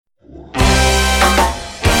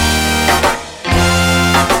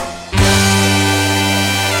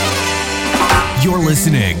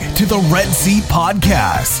listening to the Red Seat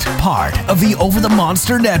Podcast, part of the Over the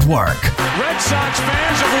Monster Network. Red Sox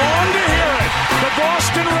fans have longed to hear it. The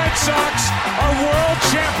Boston Red Sox are world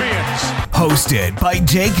champions. Hosted by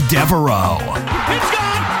Jake Devereaux. It's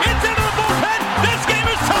gone. It's into the bullpen. This game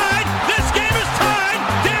is tied. This game is tied.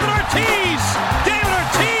 David Ortiz. David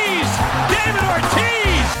Ortiz. David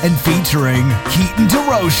Ortiz. And featuring Keaton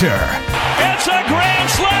DeRocher. It's a grand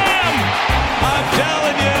slam. I'm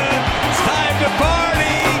telling you, it's time to party.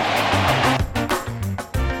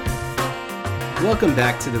 Welcome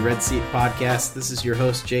back to the Red Seat Podcast. This is your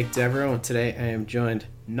host, Jake Devereaux, and today I am joined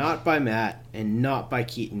not by Matt and not by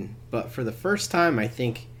Keaton, but for the first time, I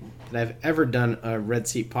think, that I've ever done a Red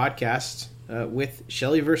Seat Podcast with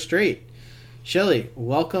Shelly Verougstraete. Shelly,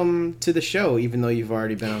 welcome to the show, even though you've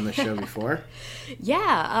already been on the show before.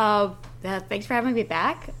 Thanks for having me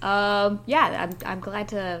back. I'm glad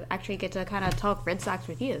to actually get to kind of talk Red Sox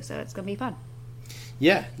with you, so it's going to be fun.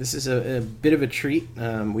 Yeah, this is a bit of a treat.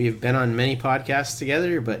 We have been on many podcasts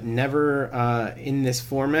together, but never in this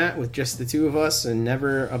format with just the two of us, and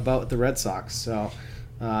never about the Red Sox. So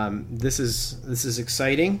this is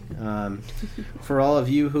exciting. For all of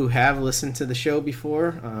you who have listened to the show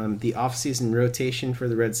before, the off-season rotation for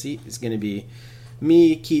the Red Seat is going to be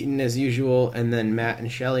me, Keaton as usual, and then Matt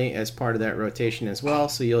and Shelly as part of that rotation as well.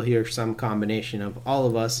 So you'll hear some combination of all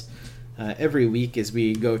of us every week as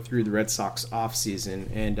we go through the Red Sox offseason,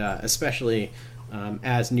 and especially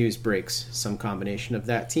as news breaks, some combination of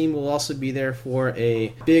that team will also be there for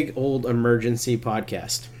a big old emergency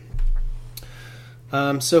podcast.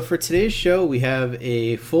 So for today's show, we have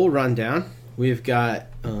a full rundown. We've got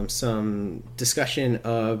some discussion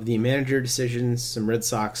of the manager decisions, some Red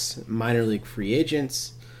Sox minor league free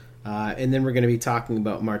agents, and then we're going to be talking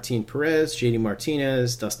about Martin Perez, JD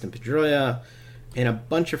Martinez, Dustin Pedroia, and a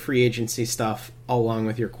bunch of free agency stuff along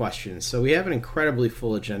with your questions. So we have an incredibly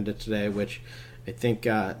full agenda today, which I think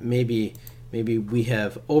maybe we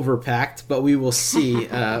have overpacked, but we will see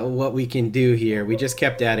what we can do here. We just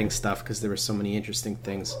kept adding stuff because there were so many interesting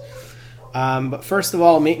things. But first of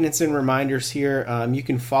all, maintenance and reminders here. You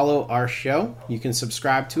can follow our show. You can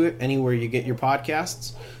subscribe to it anywhere you get your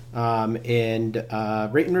podcasts, and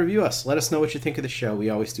rate and review us. Let us know what you think of the show. We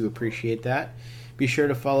always do appreciate that. Be sure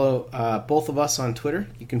to follow both of us on Twitter.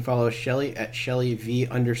 You can follow Shelly at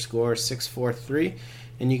ShellyV_643,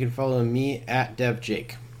 and you can follow me at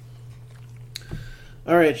DevJake.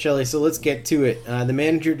 All right, Shelly, so let's get to it. The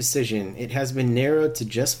manager decision. It has been narrowed to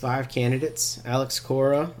just 5 candidates: Alex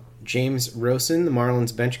Cora, James Rosen, the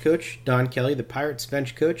Marlins bench coach, Don Kelly, the Pirates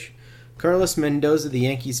bench coach, Carlos Mendoza, the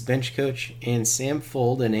Yankees bench coach, and Sam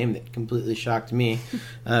Fuld, a name that completely shocked me,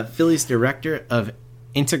 Phillies director of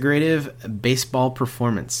Integrative Baseball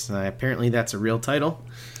Performance. Apparently that's a real title.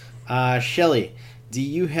 Shelly, do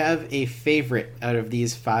you have a favorite out of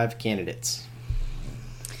these 5 candidates?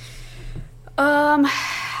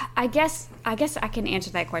 I guess I can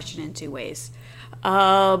answer that question in 2 ways.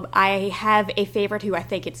 I have a favorite who I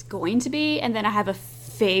think it's going to be, and then I have a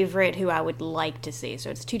favorite who I would like to see. So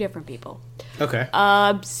it's 2 different people. Okay.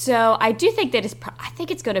 So I do think that I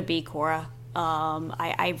think it's going to be Cora.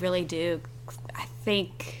 I really do. I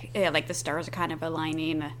think like the stars are kind of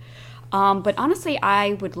aligning. But honestly,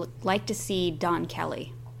 I would like to see Don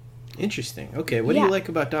Kelly. Interesting. Okay, what do you like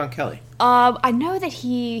about Don Kelly? I know that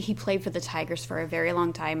he played for the Tigers for a very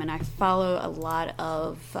long time, and I follow a lot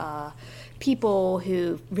of people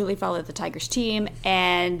who really follow the Tigers team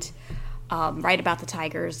and write about the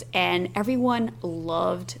Tigers, and everyone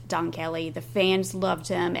loved Don Kelly. The fans loved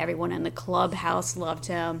him. Everyone in the clubhouse loved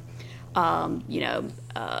him.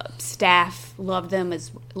 Staff loved him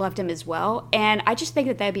as well, and I just think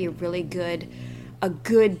that that'd be a really good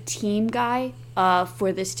team guy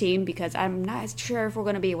for this team, because I'm not sure if we're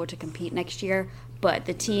going to be able to compete next year, but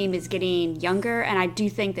the team is getting younger, and I do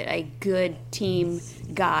think that a good team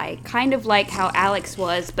guy, kind of like how Alex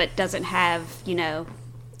was, but doesn't have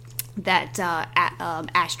that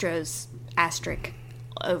Astros asterisk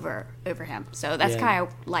over him. So that's kind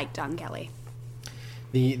of like Don Kelly.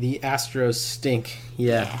 The Astros stink.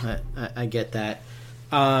 Yeah, I get that.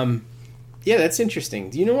 Yeah, that's interesting.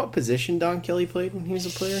 Do you know what position Don Kelly played when he was a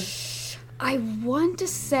player? I want to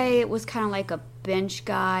say it was kind of like a bench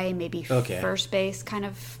guy, maybe first base kind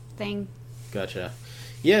of thing. Gotcha.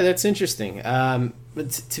 Yeah, that's interesting. But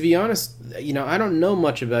to be honest, I don't know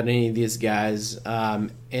much about any of these guys,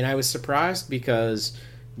 and I was surprised because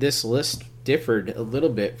this list differed a little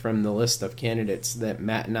bit from the list of candidates that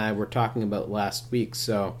Matt and I were talking about last week.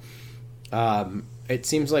 So it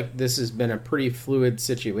seems like this has been a pretty fluid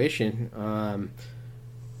situation.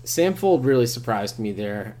 Sam Fuld really surprised me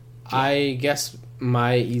there. I guess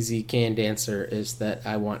my easy canned answer is that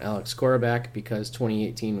I want Alex Cora back because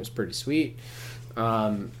 2018 was pretty sweet.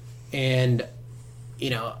 And, you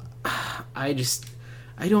know, I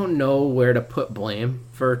don't know where to put blame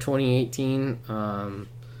for 2018.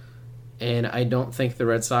 And I don't think the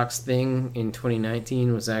Red Sox thing in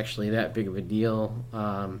 2019 was actually that big of a deal.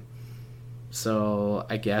 So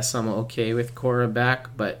I guess I'm okay with Cora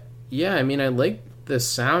back. But, yeah, I mean, I like the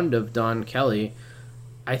sound of Don Kelly.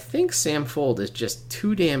 I think Sam Fuld is just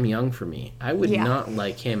too damn young for me. I would not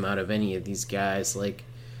like him out of any of these guys. Like,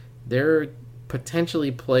 they're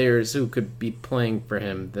potentially players who could be playing for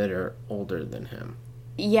him that are older than him.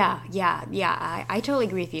 Yeah. I totally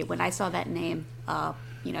agree with you. When I saw that name,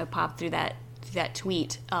 pop through that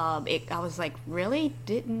tweet, I was like, really?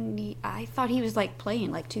 I thought he was like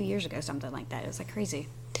playing like 2 years ago, something like that. It was like crazy.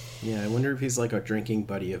 Yeah, I wonder if he's like a drinking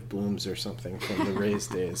buddy of Bloom's or something from the Rays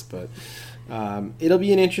days. But it'll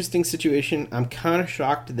be an interesting situation. I'm kind of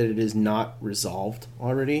shocked that it is not resolved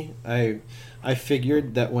already. I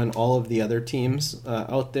figured that when all of the other teams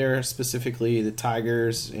out there, specifically the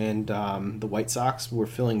Tigers and the White Sox, were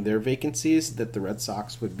filling their vacancies, that the Red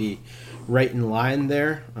Sox would be right in line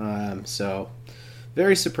there. So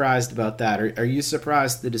very surprised about that. Are you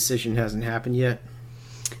surprised the decision hasn't happened yet?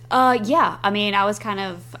 Yeah. I mean, I was kind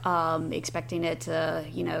of expecting it to,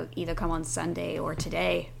 either come on Sunday or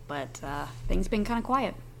today, but things been kind of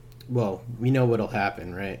quiet. Well, we know what'll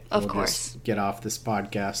happen, right? Of we'll course. Just get off this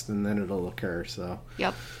podcast and then it'll occur. So.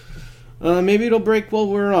 Yep. Maybe it'll break while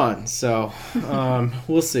we're on. So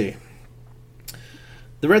we'll see.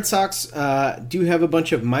 The Red Sox do have a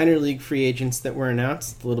bunch of minor league free agents that were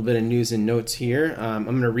announced. A little bit of news and notes here. I'm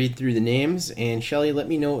going to read through the names, and Shelly, let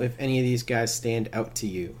me know if any of these guys stand out to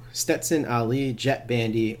you. Stetson Ali, Jet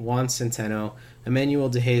Bandy, Juan Centeno, Emmanuel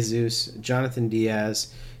DeJesus, Jonathan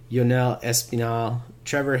Diaz, Yonel Espinal,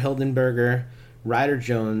 Trevor Hildenberger, Ryder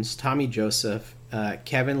Jones, Tommy Joseph,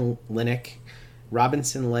 Kevin Linick,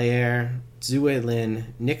 Robinson Layer, Zue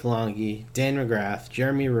Lin, Nick Longy, Dan McGrath,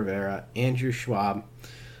 Jeremy Rivera, Andrew Schwab,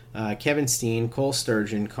 Kevin Steen, Cole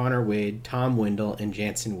Sturgeon, Connor Wade, Tom Windle, and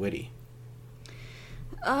Jansen Whitty.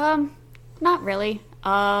 Not really.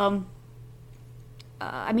 I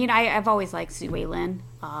mean, I've always liked Zue Lin,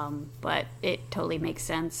 but it totally makes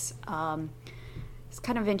sense. It's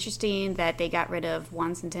kind of interesting that they got rid of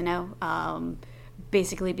Juan Centeno,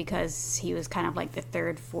 basically because he was kind of like the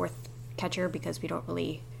third, fourth catcher, because we don't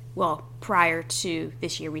really, prior to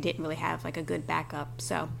this year, we didn't really have like a good backup.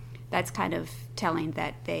 So that's kind of telling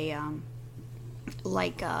that they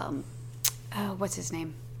what's his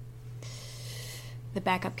name? The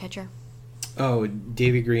backup catcher. Oh,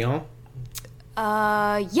 Davy Grion?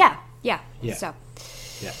 Yeah. So.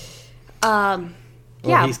 Yeah.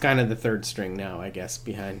 Yeah. He's kind of the third string now, I guess,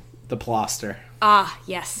 behind the Ploster.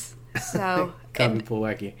 Yes. So Kevin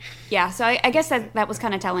Plawecki. Yeah, so I guess that was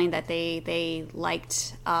kind of telling that they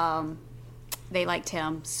liked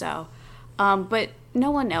him. So, but no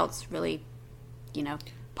one else really,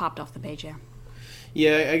 popped off the page there.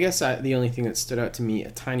 Yeah, I guess the only thing that stood out to me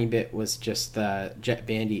a tiny bit was just Jet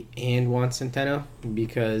Bandy and Juan Centeno,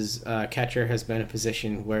 because catcher has been a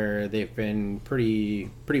position where they've been pretty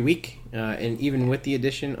weak, and even with the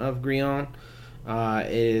addition of Grion,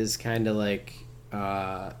 it is kind of like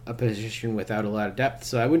a position without a lot of depth.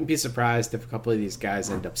 So I wouldn't be surprised if a couple of these guys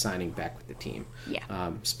end up signing back with the team.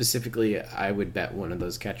 Yeah. Specifically, I would bet one of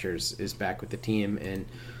those catchers is back with the team, and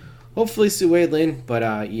hopefully Sue Lin,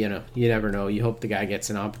 but you never know. You hope the guy gets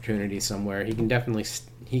an opportunity somewhere. He can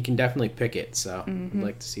definitely pick it. So I'd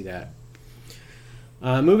like to see that.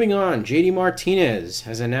 Moving on, JD Martinez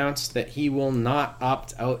has announced that he will not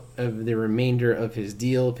opt out of the remainder of his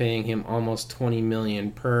deal, paying him almost $20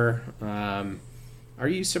 million per. Are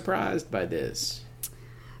you surprised by this?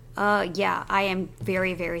 Yeah, I am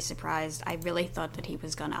very, very surprised. I really thought that he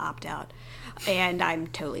was going to opt out, and I'm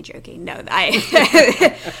totally joking. No,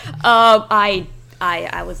 I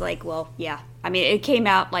was like, well, yeah. I mean, it came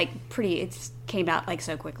out like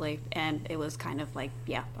so quickly, and it was kind of like,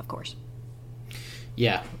 yeah, of course.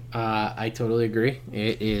 Yeah, I totally agree.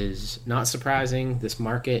 It is not surprising. This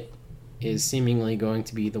market is seemingly going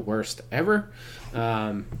to be the worst ever,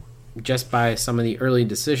 just by some of the early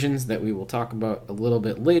decisions that we will talk about a little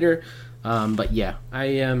bit later. But yeah, I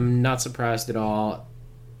am not surprised at all.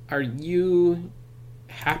 Are you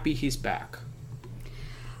happy he's back?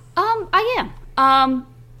 I am.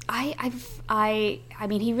 I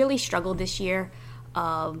mean, he really struggled this year.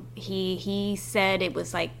 He said it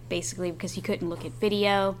was like basically because he couldn't look at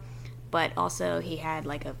video, but also he had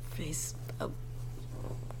like a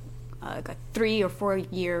 3 or 4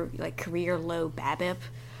 year like career low BABIP.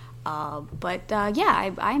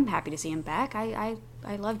 I'm happy to see him back. I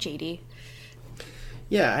love JD.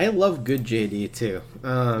 Yeah, I love good JD too.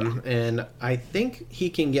 And I think he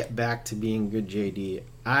can get back to being good JD.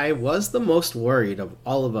 I was the most worried of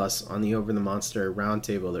all of us on the Over the Monster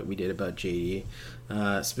roundtable that we did about JD,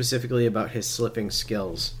 specifically about his slipping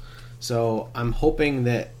skills. So I'm hoping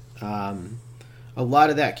that a lot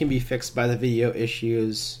of that can be fixed by the video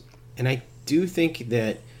issues. And I do think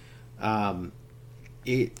that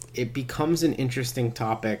it becomes an interesting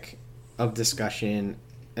topic of discussion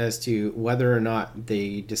as to whether or not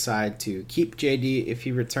they decide to keep JD if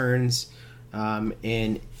he returns,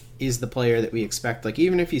 and is the player that we expect. Like,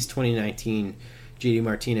 even if he's 2019 JD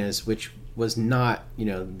Martinez, which was not,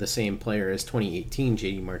 the same player as 2018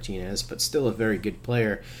 JD Martinez, but still a very good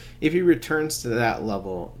player. If he returns to that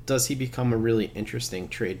level, does he become a really interesting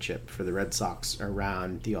trade chip for the Red Sox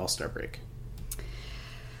around the All-Star break?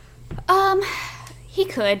 He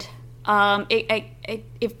could.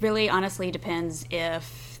 It really honestly depends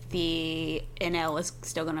if the NL is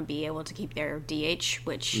still going to be able to keep their DH,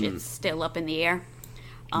 which is still up in the air.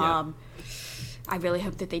 I really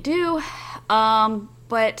hope that they do.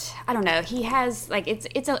 But I don't know. He has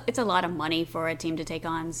it's a lot of money for a team to take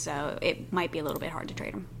on, so it might be a little bit hard to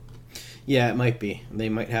trade him. Yeah, it might be. They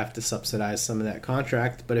might have to subsidize some of that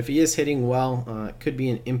contract. But if he is hitting well, it could be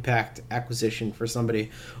an impact acquisition for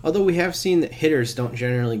somebody. Although we have seen that hitters don't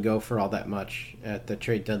generally go for all that much at the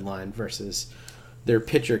trade deadline versus their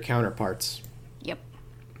pitcher counterparts. Yep.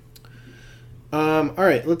 All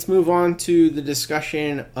right, let's move on to the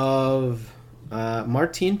discussion of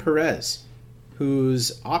Martin Perez,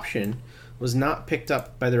 whose option was not picked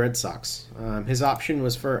up by the Red Sox. His option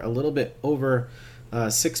was for a little bit over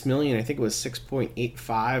 $6 million. I think it was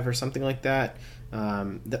 6.85 or something like that.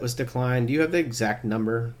 That was declined. Do you have the exact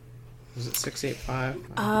number? Was it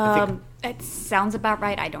 685? It sounds about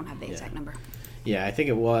right. I don't have the exact number. Yeah, I think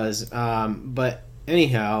it was. But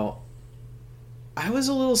anyhow, I was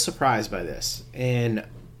a little surprised by this. And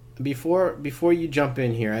before you jump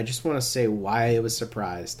in here, I just want to say why I was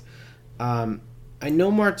surprised. I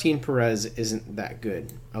know Martin Perez isn't that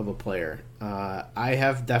good of a player. I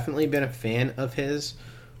have definitely been a fan of his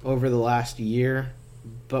over the last year,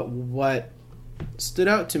 but what stood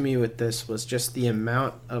out to me with this was just the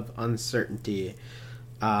amount of uncertainty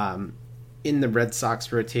in the Red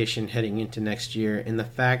Sox rotation heading into next year, and the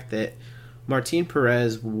fact that Martin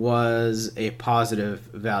Perez was a positive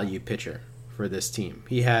value pitcher for this team.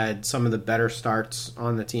 He had some of the better starts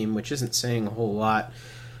on the team, which isn't saying a whole lot.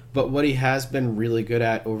 But what he has been really good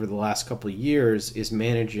at over the last couple of years is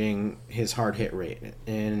managing his hard hit rate,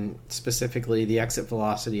 and specifically the exit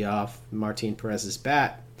velocity off Martin Perez's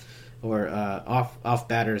bat, or off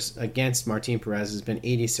batters against Martin Perez, has been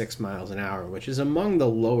 86 miles an hour, which is among the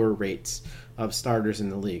lower rates of starters in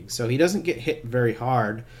the league. So he doesn't get hit very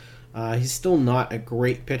hard. He's still not a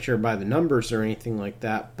great pitcher by the numbers or anything like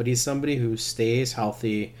that, but he's somebody who stays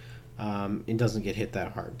healthy and doesn't get hit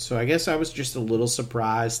that hard. So I guess I was just a little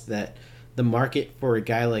surprised that the market for a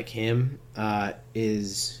guy like him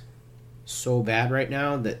is so bad right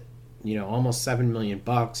now that almost $7 million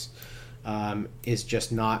is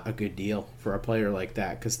just not a good deal for a player like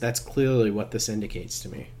that, because that's clearly what this indicates to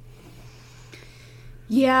me.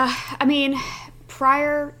 Yeah, I mean,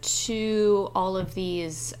 prior to all of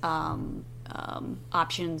these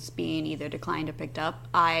options being either declined or picked up,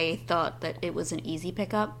 I thought that it was an easy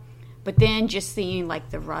pickup. But then just seeing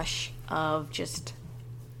the rush of just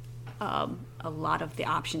a lot of the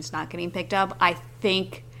options not getting picked up, I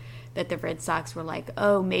think that the Red Sox were like,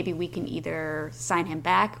 oh, maybe we can either sign him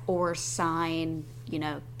back or sign,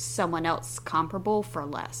 someone else comparable for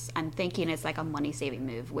less. I'm thinking it's like a money-saving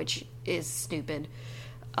move, which is stupid,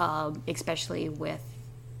 especially with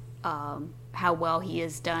how well he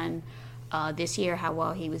has done this year, how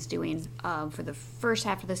well he was doing for the first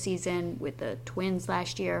half of the season with the Twins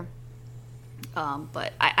last year.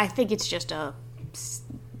 But I think it's just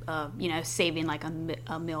saving like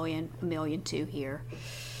a million two here.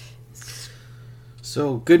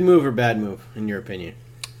 So, good move or bad move, in your opinion?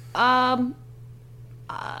 I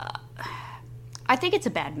think it's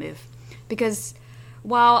a bad move because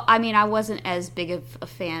while, I wasn't as big of a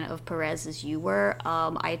fan of Perez as you were,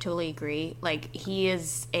 I totally agree. He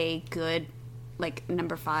is a good,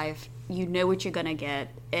 number 5. You know what you're going to get,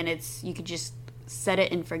 and you could just set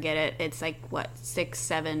it and forget it. It's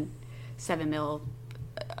 $7 mil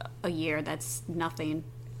a year. That's nothing.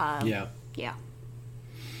 Yeah.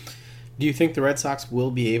 Do you think the Red Sox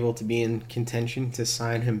will be able to be in contention to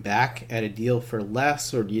sign him back at a deal for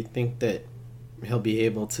less, or do you think that he'll be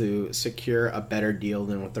able to secure a better deal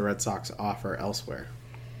than what the Red Sox offer elsewhere?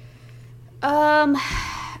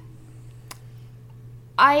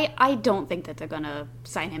 I don't think that they're going to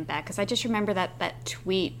sign him back, because I just remember that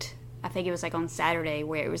tweet, I think it was like on Saturday,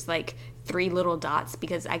 where it was like 3 little dots,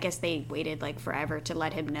 because I guess they waited like forever to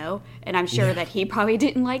let him know. And I'm sure that he probably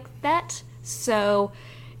didn't like that. So,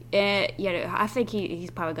 I think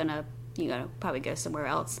he's probably going to, probably go somewhere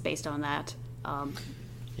else based on that.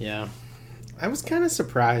 Yeah. I was kind of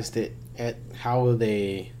surprised at how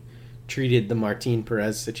they treated the Martin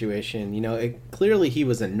Perez situation. Clearly he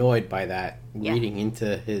was annoyed by that, reading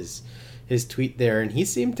into his tweet there. And he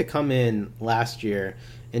seemed to come in last year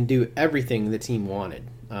and do everything the team wanted.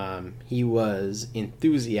 He was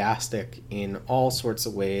enthusiastic in all sorts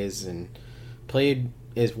of ways and played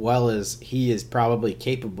as well as he is probably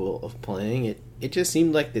capable of playing. It just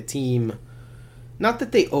seemed like the team, not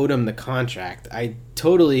that they owed him the contract. I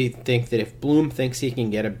totally think that if Bloom thinks he can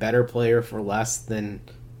get a better player for less, then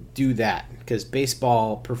do that, because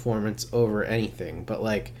baseball performance over anything. But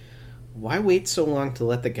like, why wait so long to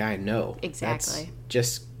let the guy know? Exactly. That's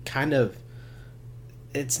just kind of,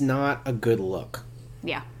 it's not a good look.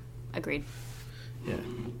 Yeah, agreed. Yeah,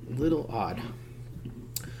 a little odd.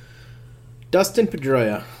 Dustin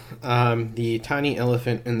Pedroia, the tiny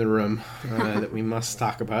elephant in the room that we must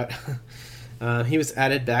talk about. He was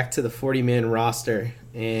added back to the 40-man roster,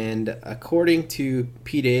 and according to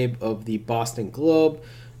Pete Abe of the Boston Globe,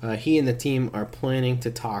 he and the team are planning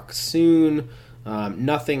to talk soon.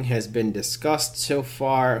 Nothing has been discussed so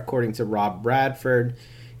far, according to Rob Bradford.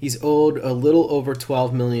 He's owed a little over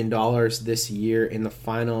 $12 million this year in the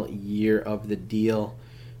final year of the deal.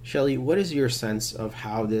 Shelly, what is your sense of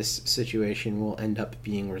how this situation will end up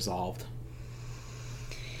being resolved?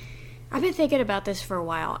 I've been thinking about this for a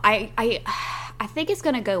while. I think it's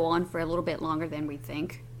going to go on for a little bit longer than we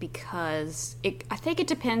think, because I think it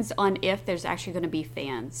depends on if there's actually going to be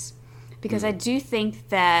fans. Because I do think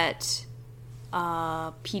that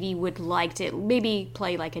PD would like to maybe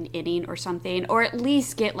play like an inning or something, or at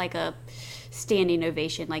least get like a standing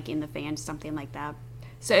ovation like in the fans, something like that.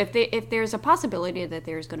 So if there's a possibility that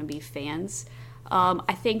there's going to be fans,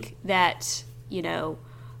 I think that,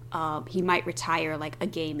 he might retire like a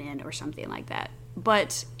game in or something like that.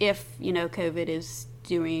 But if, COVID is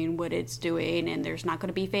doing what it's doing and there's not going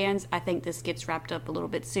to be fans, I think this gets wrapped up a little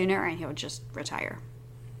bit sooner and he'll just retire.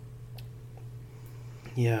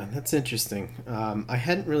 Yeah, that's interesting. I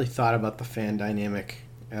hadn't really thought about the fan dynamic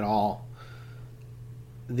at all.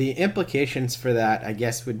 The implications for that, I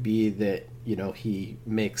guess, would be that, he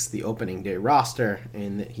makes the opening day roster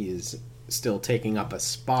and that he is still taking up a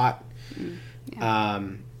spot. Yeah.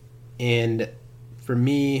 And for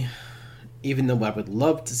me, even though I would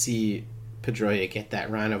love to see Pedroia get that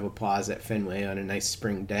round of applause at Fenway on a nice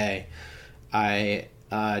spring day, I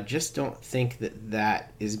just don't think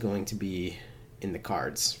that is going to be in the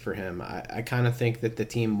cards for him. I kind of think that the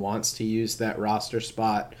team wants to use that roster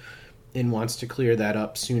spot and wants to clear that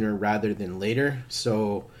up sooner rather than later.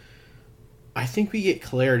 So I think we get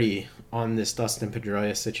clarity on this Dustin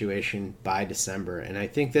Pedroia situation by December, and I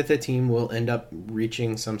think that the team will end up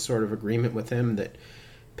reaching some sort of agreement with him that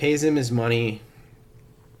pays him his money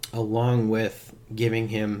along with giving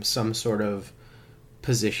him some sort of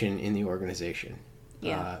position in the organization.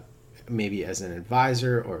 Yeah. Maybe as an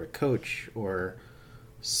advisor or a coach or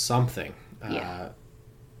something.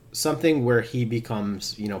 Something where he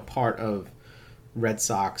becomes, part of Red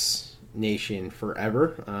Sox Nation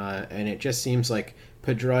forever. And it just seems like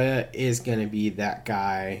Pedroia is going to be that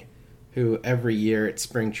guy who every year at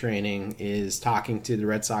spring training is talking to the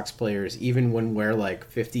Red Sox players, even when we're like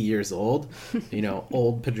 50 years old.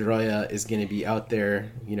 Old Pedroia is going to be out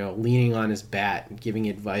there, leaning on his bat, giving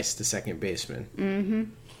advice to second baseman. Mm-hmm.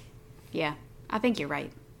 Yeah, I think you're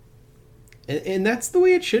right. And that's the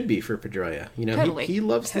way it should be for Pedroia. Totally. He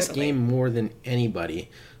loves this game more than anybody.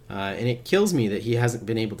 And it kills me that he hasn't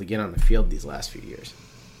been able to get on the field these last few years.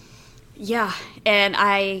 Yeah, and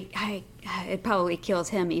it probably kills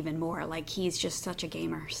him even more. Like, he's just such a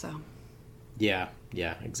gamer, so. Yeah,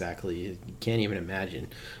 exactly. You can't even imagine.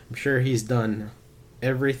 I'm sure he's done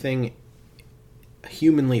everything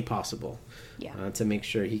humanly possible to make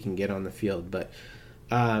sure he can get on the field. But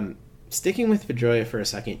sticking with Pedroia for a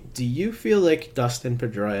second, do you feel like Dustin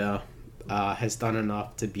Pedroia has done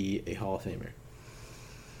enough to be a Hall of Famer?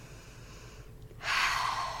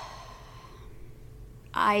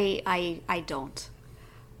 I don't.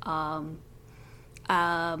 I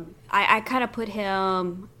kind of put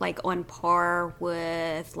him like on par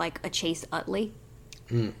with like a Chase Utley,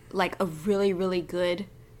 like a really, really good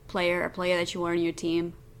player, a player that you want on your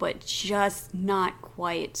team, but just not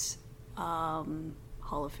quite Hall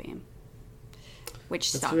of Fame,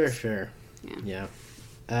 which sucks. That's very fair. Yeah.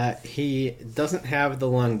 He doesn't have the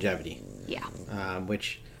longevity. Yeah.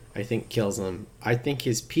 Which I think kills him. I think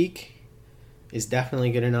his peak is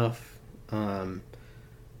definitely good enough.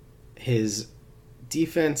 His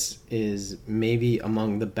defense is maybe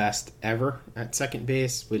among the best ever at second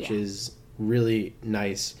base, which is really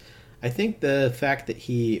nice. I think the fact that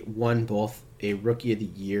he won both a Rookie of the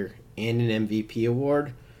Year and an MVP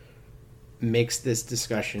award makes this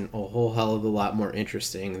discussion a whole hell of a lot more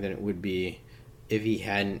interesting than it would be if he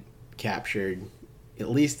hadn't captured at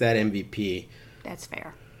least that MVP. That's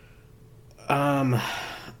fair.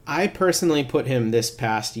 I personally put him this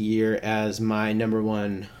past year as my number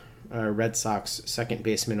one Red Sox second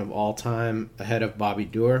baseman of all time, ahead of Bobby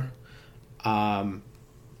Doerr.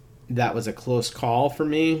 That was a close call for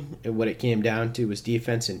me. What it came down to was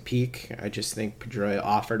defense and peak. I just think Pedroia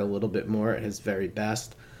offered a little bit more at his very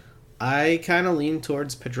best. I kind of lean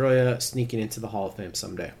towards Pedroia sneaking into the Hall of Fame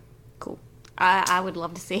someday. Cool. I would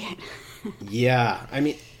love to see it. Yeah, I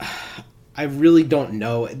mean, I really don't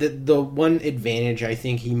know. The one advantage I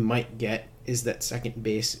think he might get is that second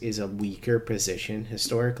base is a weaker position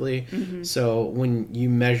historically. Mm-hmm. So when you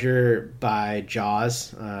measure by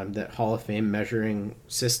JAWS, that Hall of Fame measuring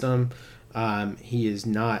system, he is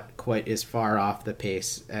not quite as far off the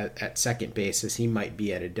pace at second base as he might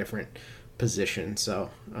be at a different position. So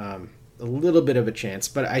a little bit of a chance,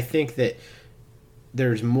 but I think that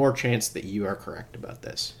there's more chance that you are correct about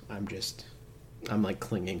this. I'm like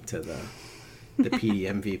clinging to the PD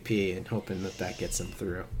MVP and hoping that gets him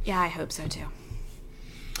through. Yeah, I hope so too.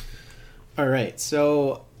 All right,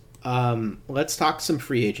 so let's talk some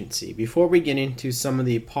free agency. Before we get into some of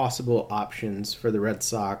the possible options for the Red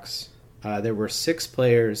Sox, there were 6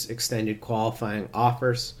 players extended qualifying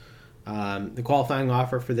offers. The qualifying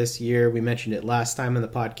offer for this year, we mentioned it last time on the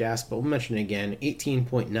podcast, but we'll mention it again,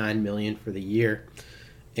 $18.9 million for the year.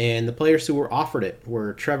 And the players who were offered it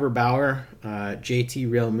were Trevor Bauer, JT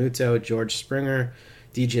Realmuto, George Springer,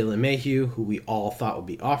 DJ LeMahieu, who we all thought would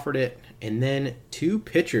be offered it, and then 2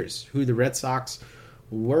 pitchers who the Red Sox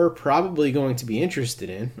were probably going to be interested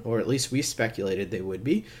in, or at least we speculated they would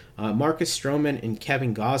be. Marcus Stroman and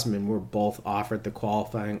Kevin Gausman were both offered the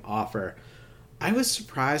qualifying offer. I was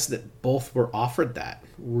surprised that both were offered that.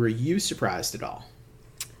 Were you surprised at all?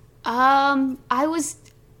 I was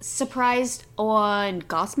surprised on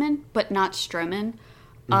Gausman, but not Stroman.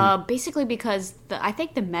 Basically because I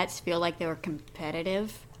think the Mets feel like they were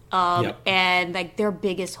competitive, and like their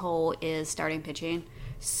biggest hole is starting pitching.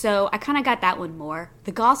 So I kind of got that one more.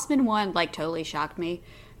 The Gausman one like totally shocked me,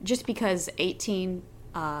 just because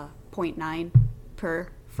 18.9 for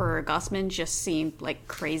Gausman just seemed like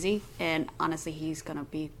crazy, and honestly, he's gonna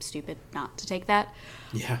be stupid not to take that.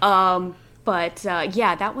 Yeah. But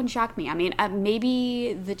that one shocked me. I mean,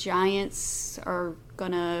 maybe the Giants are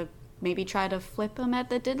gonna maybe try to flip him at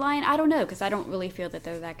the deadline. I don't know, because I don't really feel that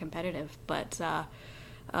they're that competitive. But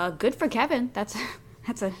good for Kevin. That's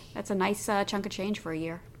a nice chunk of change for a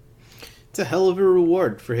year. It's a hell of a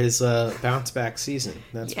reward for his bounce back season.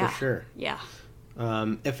 That's for sure. Yeah.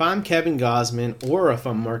 If I'm Kevin Gausman or if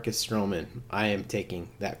I'm Marcus Stroman, I am taking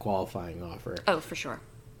that qualifying offer. Oh, for sure.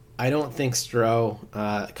 I don't think Stroh,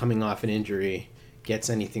 coming off an injury,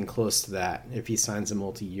 gets anything close to that if he signs a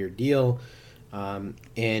multi-year deal. And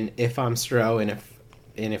if I'm Stroh,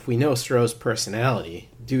 and if we know Stroh's personality,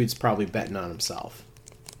 dude's probably betting on himself.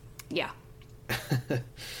 Yeah.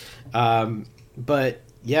 But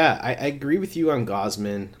yeah, I agree with you on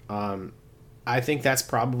Gausman. I think that's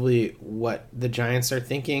probably what the Giants are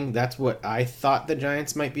thinking. That's what I thought the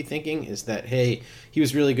Giants might be thinking, is that, hey, he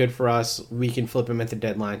was really good for us. We can flip him at the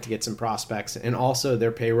deadline to get some prospects. And also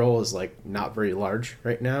their payroll is like not very large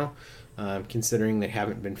right now, considering they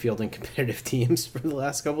haven't been fielding competitive teams for the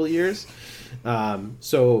last couple of years.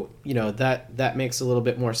 So, that makes a little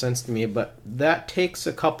bit more sense to me. But that takes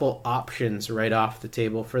a couple options right off the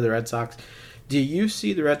table for the Red Sox. Do you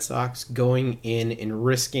see the Red Sox going in and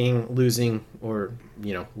risking losing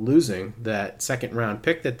that second round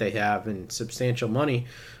pick that they have and substantial money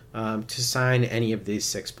to sign any of these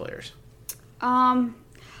 6 players? I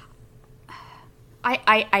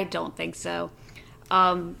don't think so.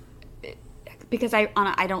 Because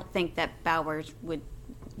I don't think that Bowers would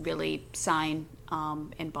really sign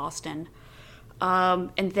in Boston.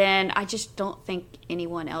 And then I just don't think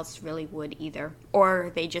anyone else really would either,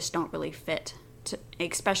 or they just don't really fit,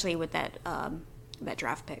 especially with that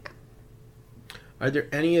draft pick. Are there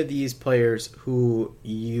any of these players who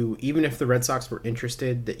you, even if the Red Sox were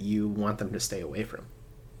interested, that you want them to stay away from?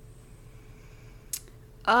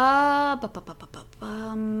 I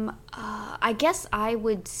guess I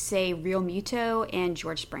would say Realmuto and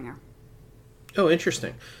George Springer. Oh,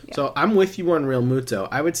 interesting. Yeah. So I'm with you on Real Muto.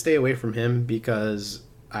 I would stay away from him because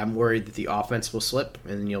I'm worried that the offense will slip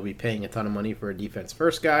and then you'll be paying a ton of money for a defense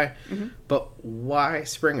first guy. Mm-hmm. But why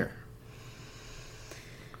Springer?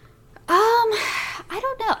 I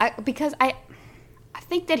don't know. Because I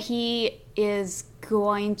think that he is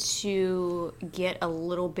going to get a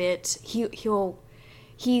little bit.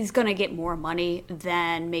 He's going to get more money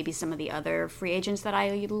than maybe some of the other free agents that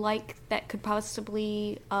I like that could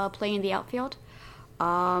possibly play in the outfield.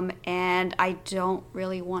 And I don't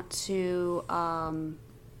really want to.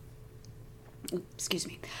 Excuse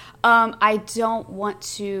me. I don't want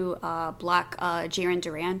to block Jarren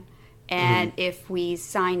Duran. And if we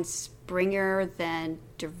sign Springer, then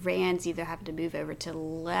Duran's either have to move over to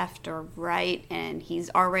left or right, and he's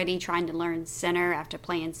already trying to learn center after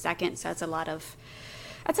playing second. So that's a lot of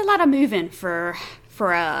moving for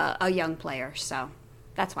a young player. So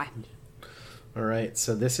that's why. All right,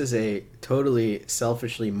 so this is a totally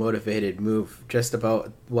selfishly motivated move, just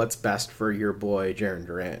about what's best for your boy Jarren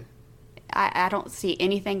Duran. I don't see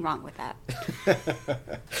anything wrong with that.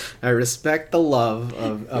 I respect the love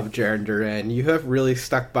of Jarren Duran. You have really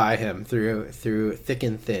stuck by him through thick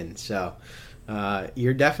and thin. So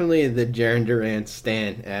you're definitely the Jarren Duran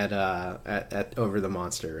stan at Over the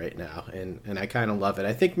Monster right now, and I kind of love it.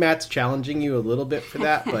 I think Matt's challenging you a little bit for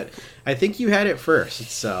that, but I think you had it first.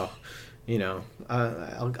 So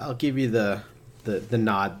I'll give you the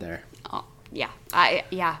nod there. Yeah.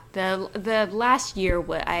 The last year,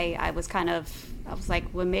 I was like,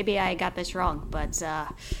 well, maybe I got this wrong, but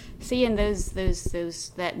seeing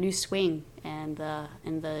that new swing and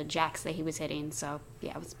the jacks that he was hitting, so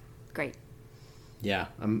yeah, it was great. Yeah,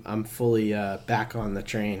 I'm fully back on the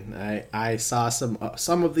train. I saw some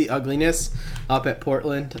of the ugliness up at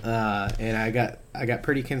Portland, and I got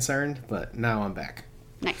pretty concerned, but now I'm back.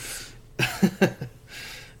 Nice.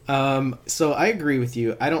 So I agree with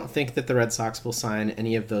you. I don't think that the Red Sox will sign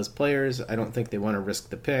any of those players. I don't think they want to risk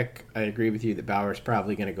the pick. I agree with you that Bauer's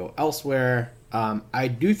probably going to go elsewhere. I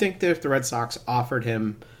do think that if the Red Sox offered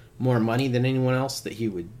him more money than anyone else, that he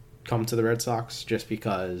would come to the Red Sox, just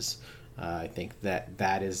because I think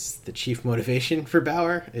that is the chief motivation for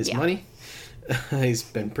Bauer is money. He's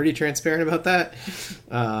been pretty transparent about that.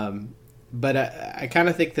 But I kind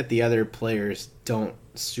of think that the other players don't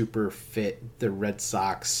super fit the Red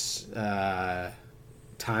Sox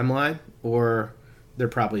timeline, or they're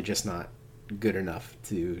probably just not good enough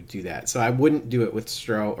to do that. So I wouldn't do it with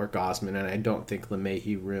Stroh or Gausman, and I don't think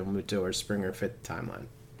LeMahieu, Real Muto, or Springer fit the timeline.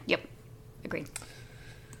 Yep, agreed.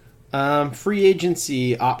 Free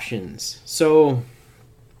agency options. So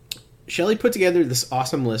Shelly put together this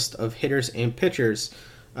awesome list of hitters and pitchers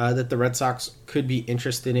that the Red Sox could be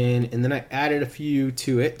interested in, and then I added a few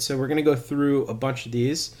to it. So we're going to go through a bunch of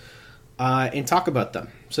these and talk about them.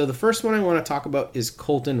 So the first one I want to talk about is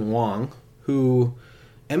Colton Wong, who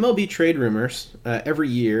MLB Trade Rumors, every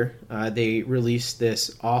year they release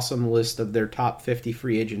this awesome list of their top 50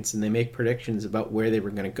 free agents, and they make predictions about where they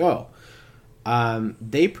were going to go.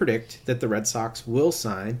 They predict that the Red Sox will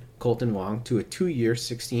sign Colton Wong to a 2-year,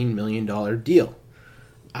 $16 million deal.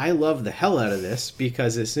 I love the hell out of this,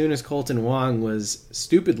 because as soon as Colton Wong was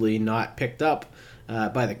stupidly not picked up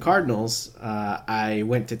by the Cardinals, I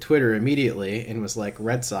went to Twitter immediately and was like,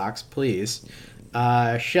 Red Sox, please.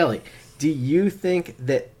 Shelly, do you think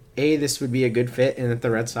that, A, this would be a good fit and that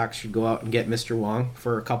the Red Sox should go out and get Mr. Wong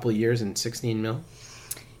for a couple of years and $16 million?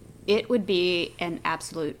 It would be an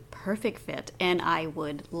absolute perfect fit, and I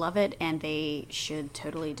would love it, and they should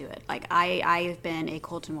totally do it. Like, I've been a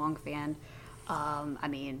Colton Wong fan. I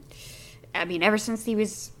mean, ever since he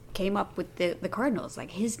came up with the Cardinals,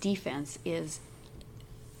 like, his defense is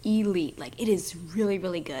elite. Like, it is really,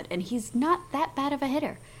 really good, and he's not that bad of a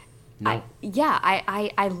hitter. No.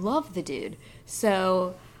 I love the dude.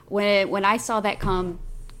 So when I saw that come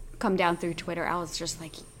down through Twitter, I was just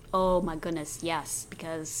like, oh my goodness, yes,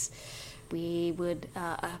 because we would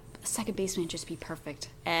a second baseman just be perfect,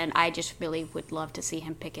 and I just really would love to see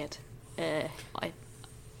him pick it.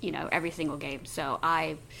 Every single game. So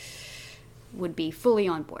I would be fully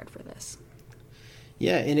on board for this.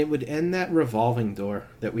 Yeah, and it would end that revolving door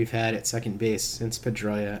that we've had at second base since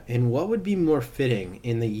Pedroia. And what would be more fitting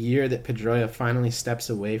in the year that Pedroia finally steps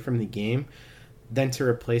away from the game than to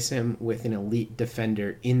replace him with an elite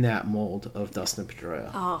defender in that mold of Dustin Pedroia?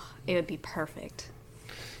 Oh, it would be perfect.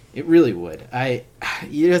 It really would.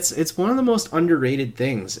 It's one of the most underrated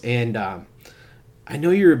things, and I know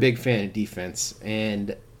you're a big fan of defense,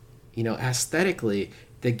 and aesthetically,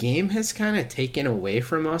 the game has kind of taken away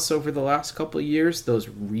from us over the last couple of years, those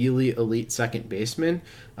really elite second basemen,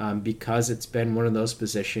 because it's been one of those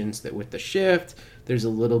positions that with the there's a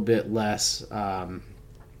little bit less,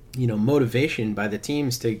 motivation by the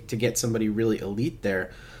teams to get somebody really elite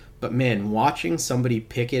there. But man, watching somebody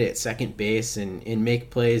pick it at second base and make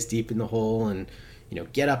plays deep in the hole and,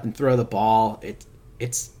 get up and throw the ball,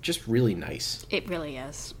 it's just really nice. It really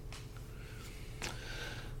is.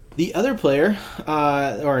 The other player,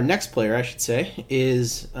 or next player, I should say,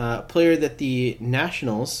 is a player that the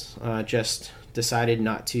Nationals just decided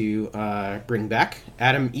not to bring back,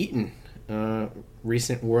 Adam Eaton,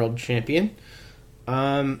 recent world champion.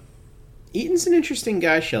 Eaton's an interesting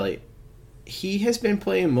guy, Shelly. He has been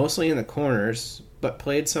playing mostly in the corners, but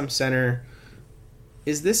played some center.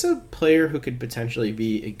 Is this a player who could potentially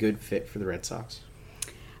be a good fit for the Red Sox?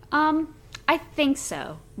 I think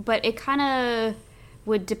so, but it kind of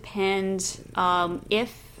would depend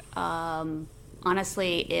if Benintendi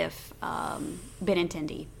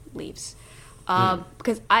leaves.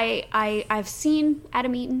 Because I've seen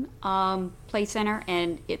Adam Eaton play center,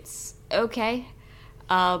 and it's okay.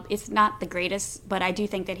 It's not the greatest, but I do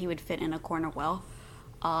think that he would fit in a corner well.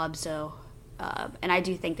 And I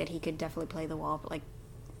do think that he could definitely play the wall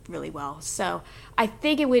really well. So I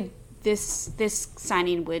think it would this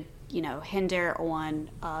signing would hinder on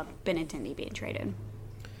Benintendi being traded.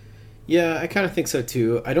 Yeah, I kind of think so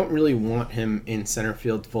too. I don't really want him in center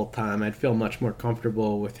field full time. I'd feel much more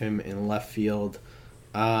comfortable with him in left field.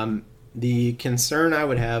 The concern I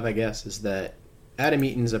would have, I guess, is that Adam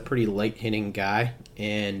Eaton's a pretty light hitting guy,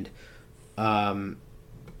 and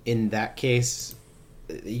in that case,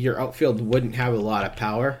 your outfield wouldn't have a lot of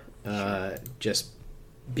power, just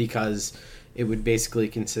because it would basically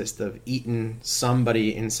consist of Eaton,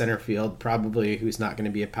 somebody in center field, probably who's not going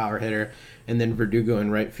to be a power hitter, and then Verdugo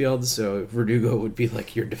in right field. So Verdugo would be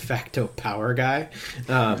like your de facto power guy,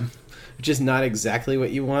 which is not exactly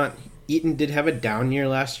what you want. Eaton did have a down year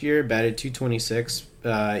last year, batted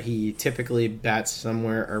 .226. He typically bats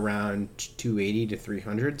somewhere around 280 to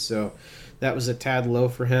 300, so that was a tad low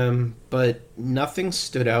for him, but nothing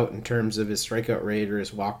stood out in terms of his strikeout rate or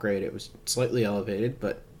his walk rate. It was slightly elevated,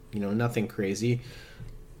 but nothing crazy.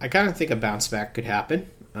 I kind of think a bounce back could happen.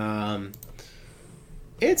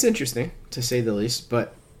 It's interesting, to say the least,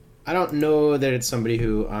 but I don't know that it's somebody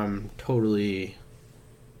who I'm totally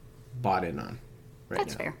bought in on right now.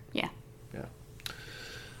 That's fair, yeah.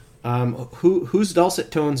 Whose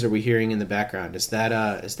dulcet tones are we hearing in the background? Is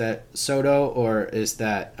that Soto or is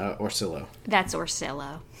that Orsillo? That's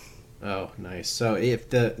Orsillo. Oh, nice. So if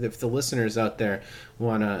the listeners out there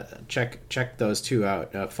want to check those two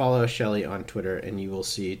out, follow Shelly on Twitter, and you will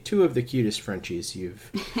see two of the cutest Frenchies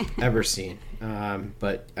you've ever seen.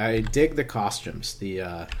 But I dig the costumes.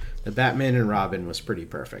 The Batman and Robin was pretty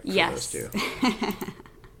perfect for those two.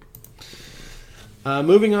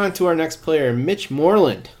 Moving on to our next player, Mitch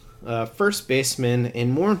Moreland. First baseman,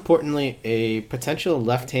 and more importantly, a potential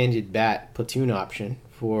left-handed bat platoon option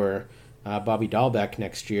for Bobby Dahlbeck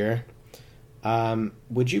next year.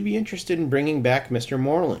 Would you be interested in bringing back Mr.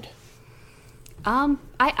 Moreland?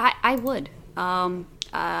 I would.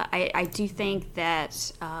 I do think that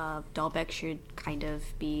Dahlbeck should kind of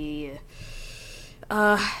be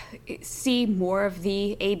see more of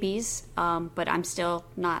the ABs, but I'm still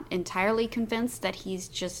not entirely convinced that he's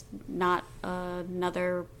just not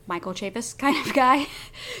another Michael Chavis kind of guy.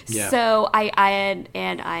 Yeah. So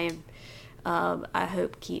I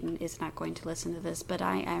hope Keaton is not going to listen to this, but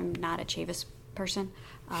I am not a Chavis person.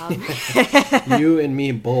 You and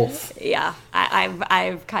me both. Yeah,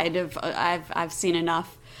 I've seen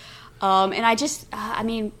enough,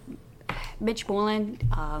 and Mitch Moreland.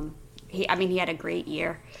 He had a great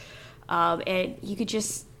year, and you could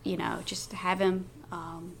just have him,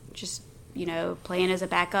 playing as a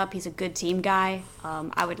backup. He's a good team guy.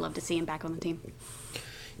 I would love to see him back on the team.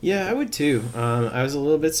 Yeah, I would too. I was a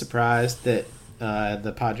little bit surprised that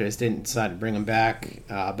the Padres didn't decide to bring him back,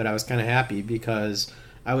 but I was kind of happy because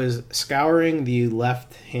I was scouring the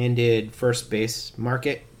left-handed first base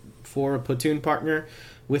market for a platoon partner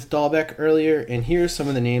with Dahlbeck earlier, and here's some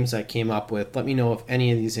of the names I came up with. Let me know if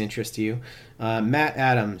any of these interest you. Matt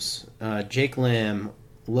Adams, Jake Lamb,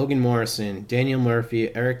 Logan Morrison, Daniel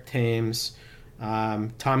Murphy, Eric Thames,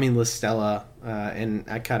 Tommy LaStella, and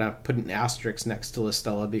I kind of put an asterisk next to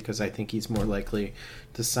LaStella because I think he's more likely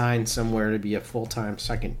to sign somewhere to be a full-time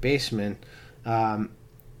second baseman. I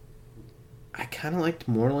kind of liked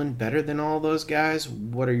Moreland better than all those guys.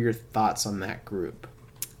 What are your thoughts on that group?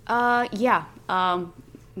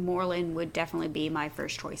 Moreland would definitely be my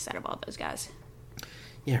first choice out of all those guys.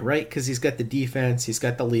 Yeah, right, because he's got the defense, he's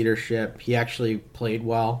got the leadership. He actually played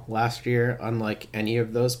well last year, unlike any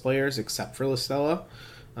of those players except for LaStella.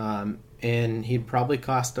 And he'd probably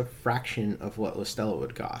cost a fraction of what LaStella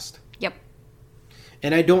would cost. Yep.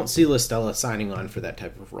 And I don't see La Stella signing on for that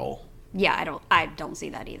type of role. Yeah, I don't see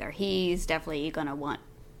that either. He's definitely going to want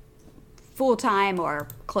full-time or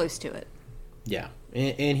close to it. Yeah,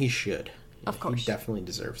 and he should. Of course. He definitely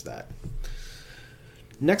deserves that.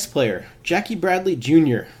 Next player, Jackie Bradley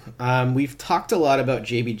Jr. We've talked a lot about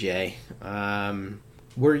JBJ.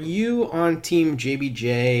 Were you on team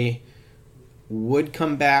JBJ would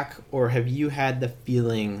come back, or have you had the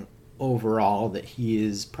feeling overall that he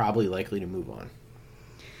is probably likely to move on?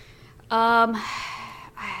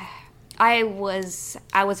 I was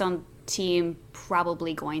on team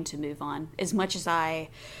probably going to move on. As much as I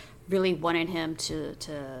really wanted him to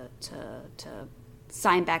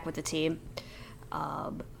sign back with the team,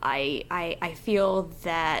 I feel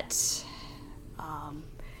that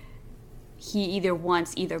he either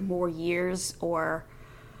wants more years or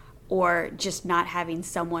just not having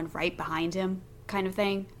someone right behind him, kind of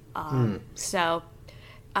thing. So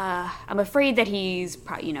I'm afraid that he's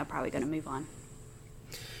probably going to move on.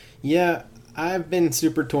 Yeah, I've been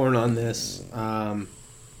super torn on this. I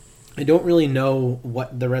don't really know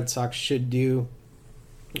what the Red Sox should do.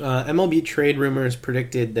 MLB trade rumors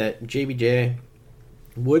predicted that JBJ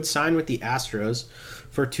would sign with the Astros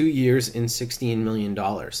for 2 years and $16 million.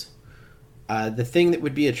 The thing that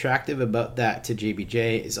would be attractive about that to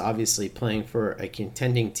JBJ is obviously playing for a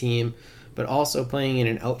contending team, but also playing in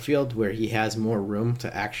an outfield where he has more room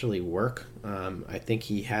to actually work. I think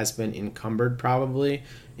he has been encumbered probably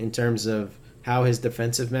in terms of how his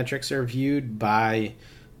defensive metrics are viewed by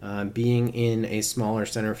being in a smaller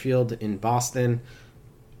center field in Boston.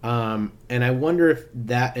 And I wonder if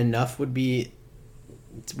that enough would get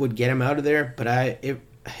him out of there. But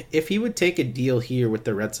if he would take a deal here with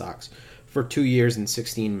the Red Sox for 2 years and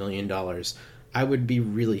 $16 million, I would be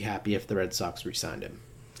really happy if the Red Sox re-signed him.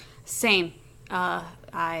 Same.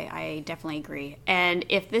 I definitely agree. And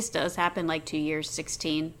if this does happen, like 2 years,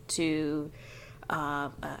 16 to, I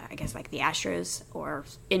guess like the Astros or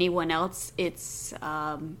anyone else, it's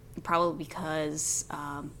probably because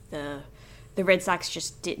the Red Sox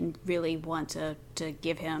just didn't really want to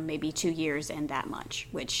give him maybe 2 years and that much,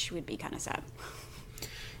 which would be kind of sad.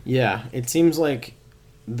 Yeah, it seems like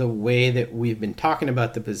the way that we've been talking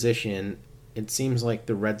about the position, it seems like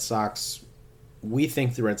we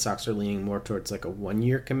think the Red Sox are leaning more towards like a 1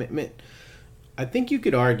 year commitment. I think you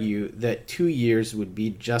could argue that 2 years would be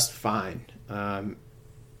just fine,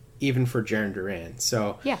 even for Jarren Duran.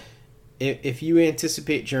 So yeah, if you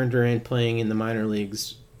anticipate Jarren Duran playing in the minor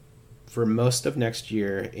leagues for most of next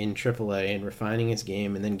year in AAA and refining his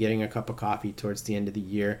game and then getting a cup of coffee towards the end of the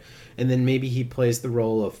year, and then maybe he plays the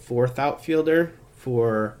role of fourth outfielder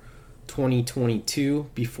for 2022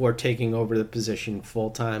 before taking over the position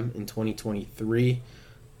full-time in 2023,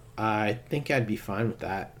 I think I'd be fine with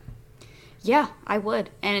that. Yeah, I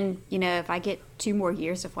would. And, if I get 2 more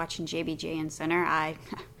years of watching JBJ in center,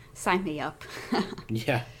 sign me up.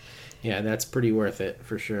 Yeah, that's pretty worth it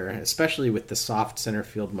for sure, especially with the soft center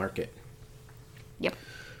field market. Yep.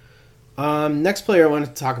 Next player I wanted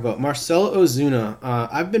to talk about, Marcell Ozuna.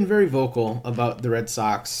 I've been very vocal about the Red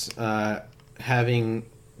Sox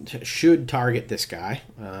should target this guy.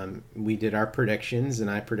 We did our predictions, and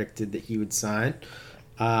I predicted that he would sign.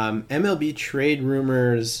 MLB trade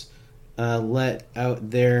rumors let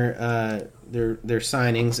out their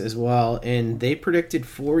signings as well, and they predicted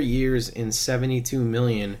 4 years and $72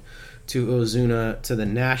 million to Ozuna to the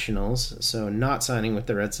Nationals, so not signing with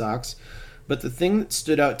the Red Sox. But the thing that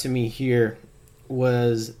stood out to me here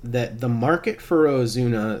was that the market for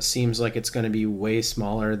Ozuna seems like it's going to be way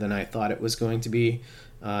smaller than I thought it was going to be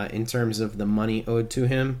in terms of the money owed to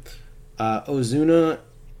him. Ozuna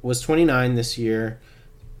was 29 this year,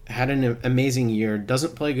 had an amazing year,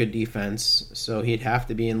 doesn't play good defense, so he'd have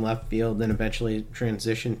to be in left field, then eventually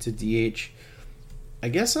transition to DH. I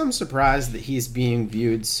guess I'm surprised that he's being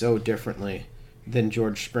viewed so differently than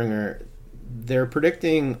George Springer. They're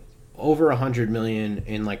predicting over $100 million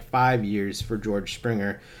in like 5 years for George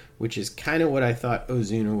Springer, which is kind of what I thought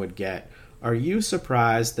Ozuna would get. Are you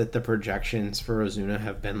surprised that the projections for Ozuna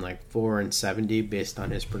have been like 4 and 70 based on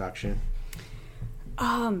his production?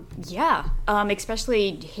 Yeah.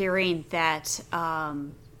 Especially hearing that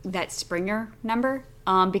Springer number,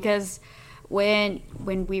 because when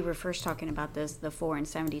we were first talking about this, the 4 and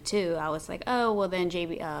 72, I was like, oh well, then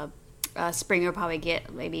Springer will probably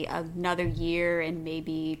get maybe another year and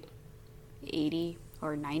maybe 80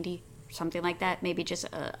 or 90, something like that. Maybe just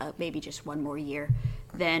one more year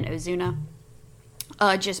than Ozuna,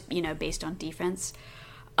 just based on defense.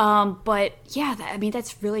 But yeah,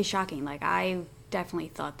 that's really shocking. Like, I definitely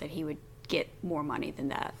thought that he would get more money than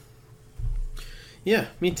that. Yeah,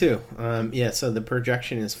 me too. So the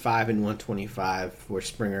projection is 5-125 for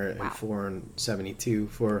Springer and 4-72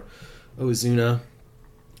 for Ozuna.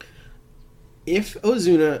 If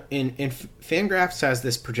Ozuna and Fangraphs has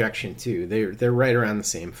this projection too, they're right around the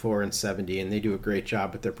same 4-70, and they do a great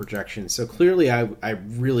job with their projections. So clearly, I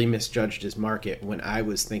really misjudged his market when I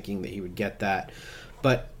was thinking that he would get that.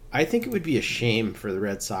 But I think it would be a shame for the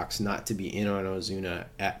Red Sox not to be in on Ozuna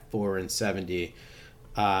at 4-70,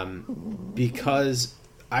 because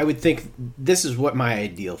I would think this is what my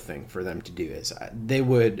ideal thing for them to do is. They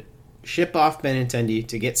would ship off Benintendi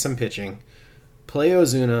to get some pitching, play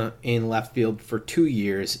Ozuna in left field for 2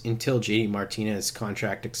 years until JD Martinez's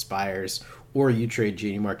contract expires, or you trade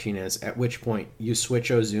JD Martinez, at which point you switch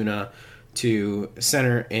Ozuna to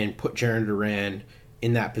center and put Jarren Duran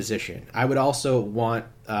in that position. I would also want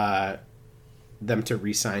them to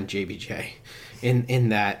re-sign JBJ in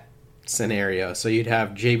that scenario. So you'd have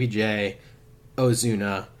JBJ,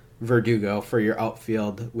 Ozuna, Verdugo for your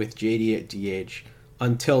outfield with JD at DH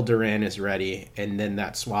until Duran is ready, and then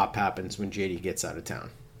that swap happens when JD gets out of town.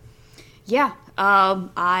 Yeah,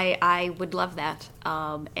 I would love that.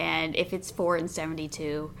 And if it's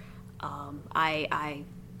 4-72, I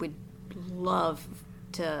would love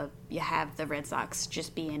to have the Red Sox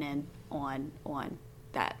just being in on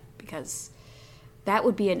that, because that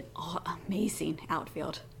would be an amazing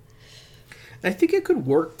outfield. I think it could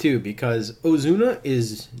work too, because Ozuna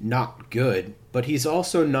is not good, but he's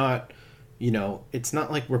also not, it's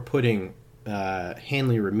not like we're putting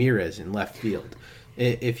Hanley Ramirez in left field.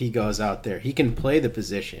 If he goes out there, he can play the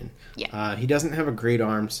position. Yeah. He doesn't have a great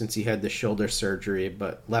arm since he had the shoulder surgery,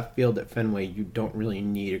 but left field at Fenway, you don't really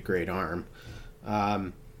need a great arm.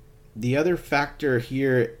 The other factor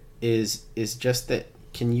here is just that,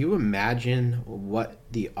 can you imagine what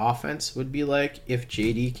the offense would be like if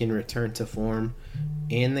JD can return to form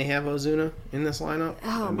and they have Ozuna in this lineup?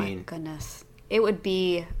 Oh, my goodness. It would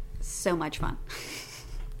be so much fun.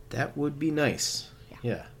 That would be nice.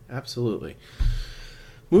 Yeah, absolutely.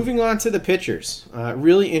 Moving on to the pitchers.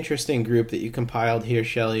 Really interesting group that you compiled here,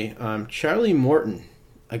 Shelly. Charlie Morton,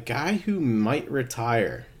 a guy who might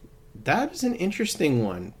retire. That is an interesting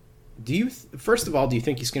one. First of all, do you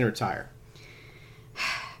think he's going to retire?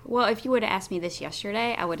 Well, if you would have asked me this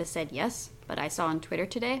yesterday, I would have said yes. But I saw on Twitter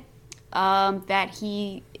today that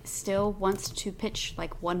he still wants to pitch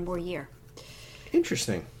like one more year.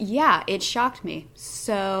 Interesting. Yeah, it shocked me.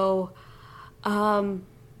 So,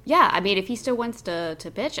 if he still wants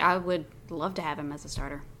to pitch, I would love to have him as a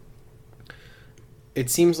starter. It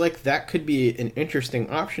seems like that could be an interesting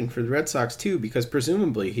option for the Red Sox, too, because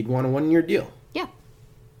presumably he'd want a one-year deal. Yeah,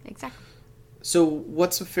 exactly. So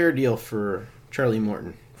what's a fair deal for Charlie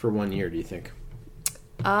Morton for 1 year, do you think?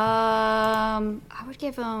 I would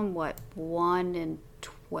give him, 1-12,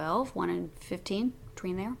 1-15,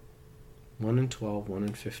 between there. 1-12,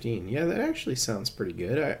 1-15. Yeah, that actually sounds pretty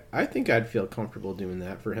good. I think I'd feel comfortable doing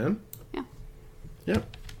that for him. Yeah. Yeah.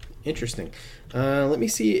 Interesting. Let me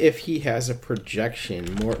see if he has a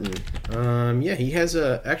projection, Morton. He has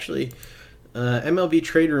MLB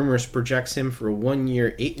Trade Rumors projects him for 1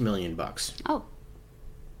 year, $8 million. Oh.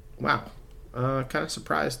 Wow. Kind of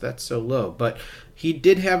surprised that's so low. But he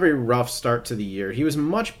did have a rough start to the year. He was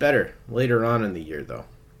much better later on in the year, though.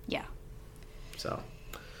 Yeah. So,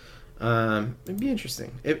 it'd be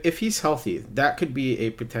interesting. If he's healthy, that could be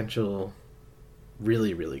a potential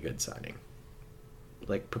really, really good signing.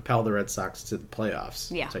 Like, propel the Red Sox to the playoffs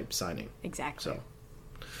type signing. Exactly. So,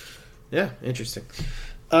 yeah, interesting.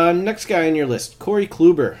 Next guy on your list, Corey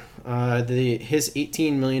Kluber. His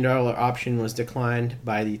 $18 million option was declined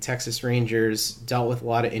by the Texas Rangers. Dealt with a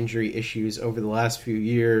lot of injury issues over the last few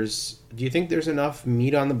years. Do you think there's enough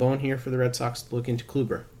meat on the bone here for the Red Sox to look into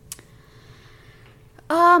Kluber?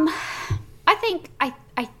 I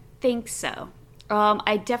think so.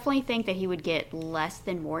 I definitely think that he would get less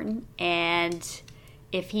than Morton, and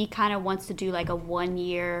if he kind of wants to do like a 1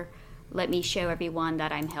 year, let me show everyone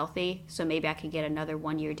that I'm healthy, so maybe I could get another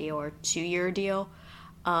 1 year deal or 2 year deal.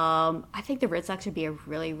 I think the Red Sox would be a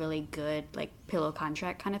really, really good like pillow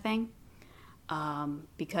contract kind of thing.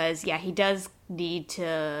 Because he does need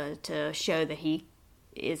to show that he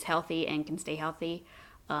is healthy and can stay healthy.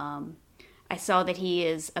 I saw that he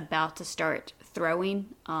is about to start throwing,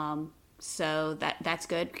 so that's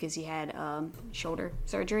good because he had shoulder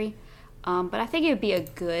surgery. But I think it would be a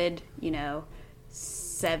good,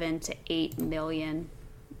 $7 to $8 million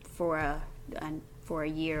for a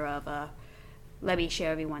year of let me show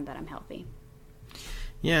everyone that I'm healthy.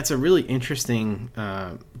 Yeah, it's a really interesting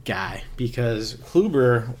guy because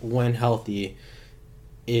Kluber, when healthy,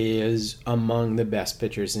 is among the best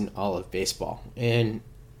pitchers in all of baseball. And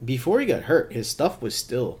before he got hurt, his stuff was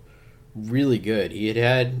still really good. He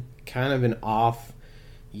had kind of an off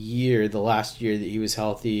year the last year that he was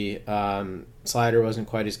healthy. Slider wasn't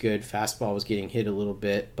quite as good. Fastball was getting hit a little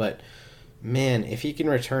bit. But, man, if he can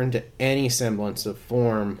return to any semblance of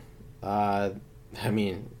form,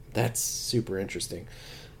 that's super interesting.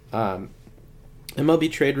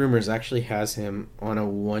 MLB Trade Rumors actually has him on a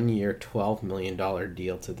 1-year, $12 million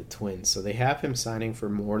deal to the Twins. So they have him signing for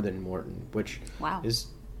more than Morton, which is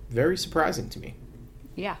very surprising to me.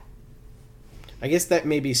 Yeah. I guess that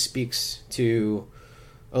maybe speaks to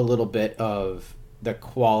a little bit of the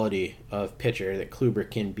quality of pitcher that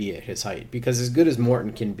Kluber can be at his height. Because as good as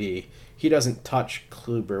Morton can be, he doesn't touch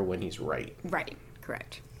Kluber when he's right. Right.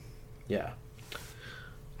 Correct. Yeah.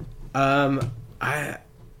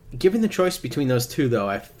 Given the choice between those two, though,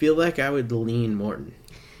 I feel like I would lean Morton.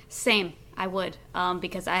 Same, I would,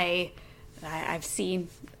 because I've seen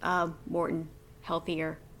Morton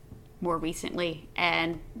healthier more recently,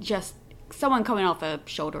 and just someone coming off a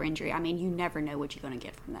shoulder injury. I mean, you never know what you're going to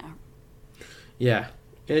get from there. Yeah,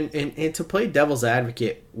 and to play devil's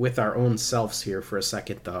advocate with our own selves here for a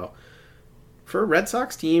second, though, for a Red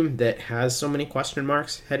Sox team that has so many question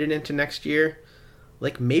marks headed into next year,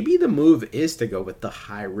 like, maybe the move is to go with the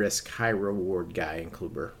high-risk, high-reward guy in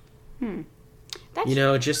Kluber.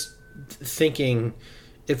 Just thinking,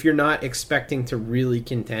 if you're not expecting to really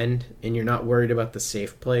contend and you're not worried about the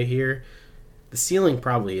safe play here, the ceiling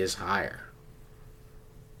probably is higher.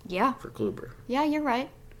 Yeah. For Kluber. Yeah, you're right.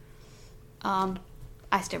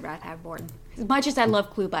 I still rather have Morton. As much as I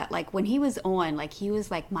love Kluber, like, when he was on, like, he was,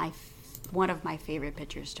 like, one of my favorite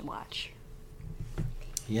pitchers to watch.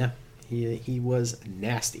 Yeah. He was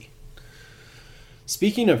nasty.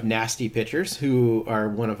 Speaking of nasty pitchers, who are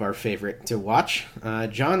one of our favorite to watch,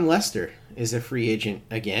 John Lester is a free agent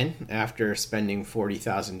again after spending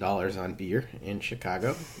 $40,000 on beer in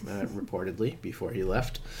Chicago, reportedly, before he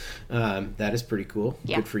left. That is pretty cool.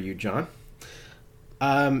 Yeah. Good for you, John.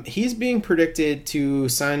 He's being predicted to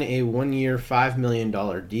sign a 1-year, $5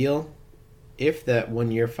 million deal. If that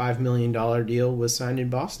 1-year, $5 million deal was signed in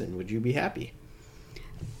Boston, would you be happy?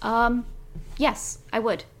 Yes, I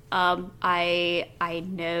would. I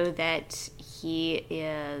know that he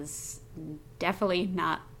is definitely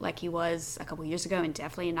not like he was a couple years ago, and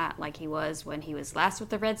definitely not like he was when he was last with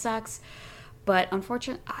the Red Sox. But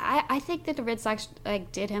unfortunately, I think that the Red Sox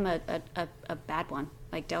did him a bad one.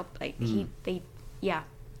 Yeah.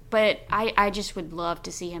 But I just would love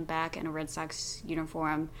to see him back in a Red Sox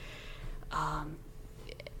uniform.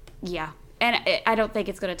 Yeah, and I don't think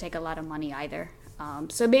it's going to take a lot of money either.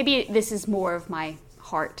 So maybe this is more of my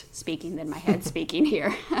heart speaking than my head speaking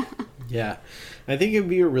here. Yeah, I think it would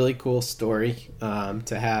be a really cool story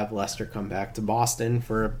to have Lester come back to Boston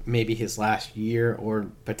for maybe his last year or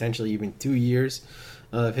potentially even 2 years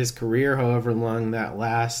of his career, however long that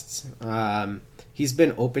lasts. He's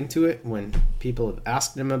been open to it when people have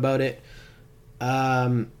asked him about it.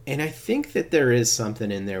 And I think that there is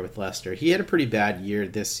something in there with Lester. He had a pretty bad year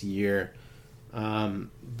this year,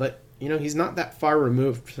 but he's not that far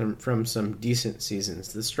removed from some decent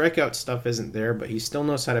seasons. The strikeout stuff isn't there, but he still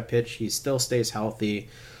knows how to pitch. He still stays healthy.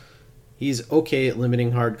 He's okay at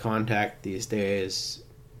limiting hard contact these days.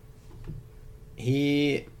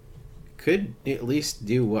 He could at least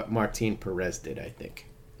do what Martin Perez did, I think.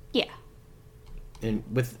 Yeah. And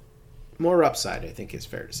with more upside, I think is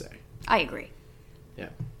fair to say. I agree. Yeah.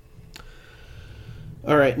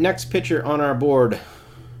 All right, next pitcher on our board.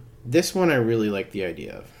 This one I really like the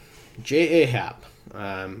idea of. J.A. Happ,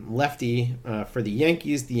 lefty for the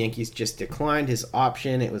Yankees. The Yankees just declined his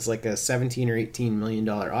option. It was like a $17 or $18 million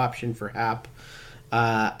option for Happ.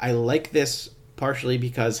 I like this partially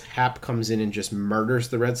because Happ comes in and just murders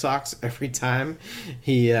the Red Sox every time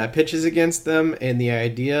he pitches against them, and the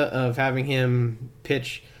idea of having him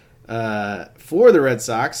pitch for the Red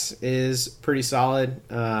Sox is pretty solid.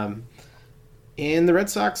 And the Red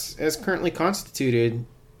Sox, as currently constituted,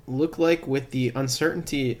 look like with the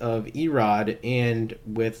uncertainty of Erod and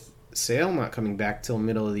with Sale not coming back till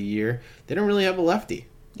middle of the year, they don't really have a lefty.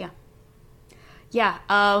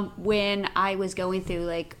 Yeah. When I was going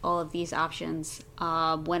through all of these options,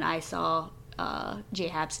 when I saw J.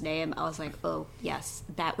 Happ's name, I was like, oh yes,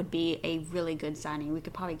 that would be a really good signing. We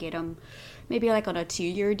could probably get him maybe on a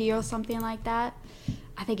 2-year deal or something like that.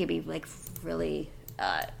 I think it'd be really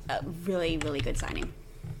a really, really good signing.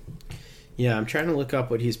 Yeah, I'm trying to look up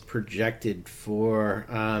what he's projected for.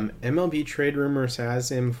 MLB Trade Rumors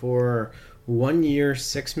has him for 1 year,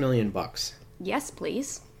 $6 million. Yes,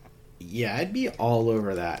 please. Yeah, I'd be all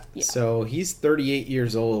over that. Yeah. So he's 38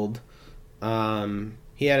 years old. He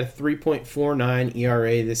had a 3.49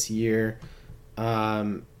 ERA this year.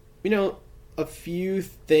 A few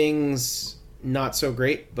things not so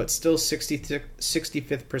great, but still 65th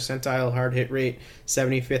percentile hard hit rate,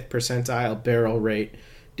 75th percentile barrel rate.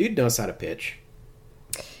 Dude knows how to pitch.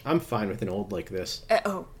 I'm fine with an old like this.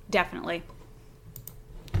 Oh, definitely.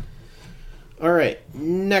 All right,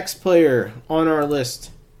 next player on our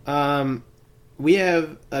list. We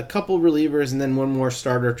have a couple relievers and then one more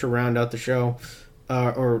starter to round out the show,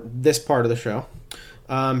 or this part of the show.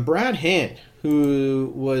 Brad Hand,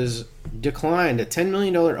 who was declined, a $10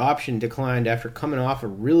 million option declined after coming off a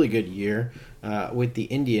really good year with the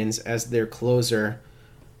Indians as their closer.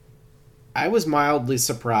 I was mildly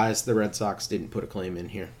surprised the Red Sox didn't put a claim in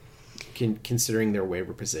here, considering their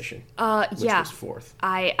waiver position, which was fourth.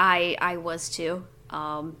 I was too.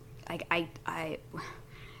 I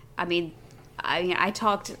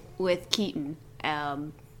talked with Keaton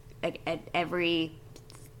at every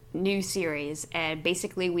new series, and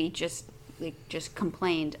basically we just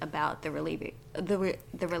complained about the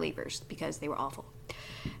relievers because they were awful.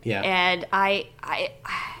 Yeah, and I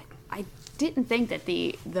didn't think that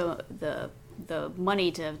the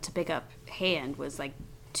money to pick up Hand was like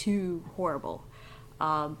too horrible.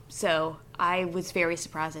 So I was very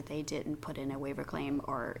surprised that they didn't put in a waiver claim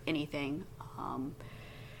or anything.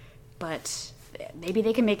 But maybe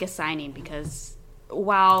they can make a signing, because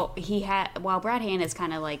while Brad Hand is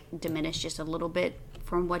kind of like diminished just a little bit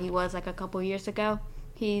from what he was like a couple years ago,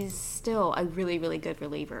 he's still a really, really good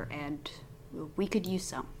reliever, and we could use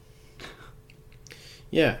some.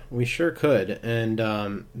 Yeah, we sure could. And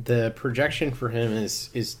the projection for him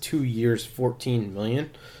is 2 years, $14 million,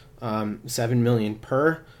 $7 million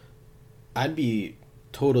per. I'd be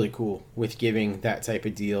totally cool with giving that type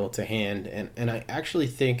of deal to Hand, and I actually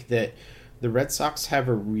think that the Red Sox have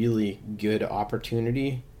a really good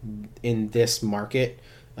opportunity in this market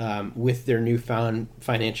with their newfound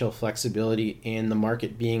financial flexibility and the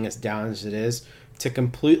market being as down as it is, to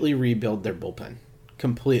completely rebuild their bullpen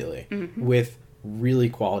completely with really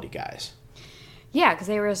quality guys. Yeah, because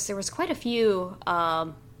there was quite a few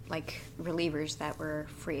like relievers that were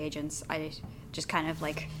free agents. I just kind of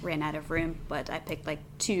like ran out of room, but I picked like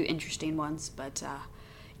two interesting ones. But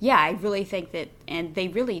yeah, I really think that, and they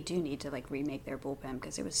really do need to like remake their bullpen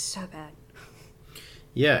because it was so bad.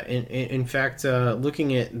 Yeah, in fact,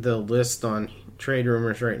 looking at the list on trade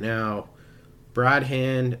rumors right now, Brad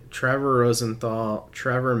Hand, Trevor Rosenthal,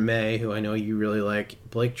 Trevor May, who I know you really like,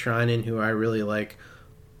 Blake Trinan, who I really like,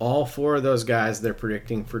 all four of those guys they're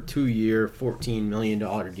predicting for 2-year, $14 million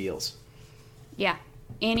deals. Yeah,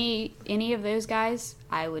 any of those guys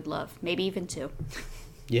I would love, maybe even two.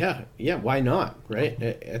 Yeah, why not, right?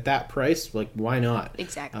 At that price, like, why not?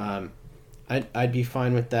 Exactly. I'd be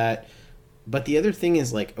fine with that. But the other thing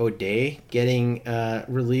is, like, O'Day getting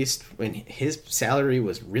released when his salary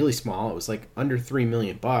was really small. It was like under $3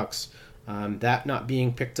 million. That not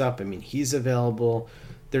being picked up. I mean, he's available.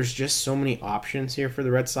 There's just so many options here for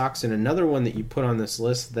the Red Sox. And another one that you put on this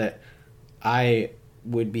list that I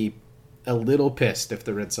would be a little pissed if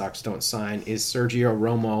the Red Sox don't sign is Sergio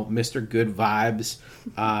Romo, Mr. Good Vibes.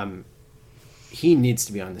 He needs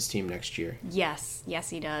to be on this team next year. Yes,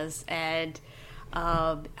 he does. And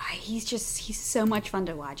he's so much fun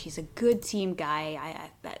to watch. He's a good team guy.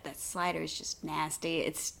 That slider is just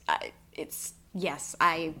nasty.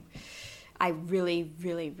 I really,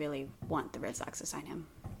 really, really want the Red Sox to sign him.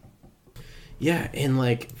 Yeah, and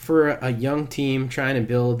like for a young team trying to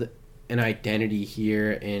build an identity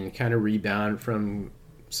here and kind of rebound from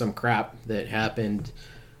some crap that happened,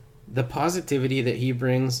 the positivity that he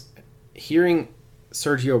brings, hearing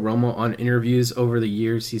Sergio Romo on interviews over the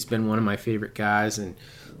years, he's been one of my favorite guys. And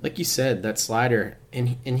like you said, that slider, and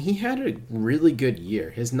he had a really good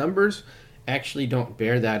year. His numbers actually don't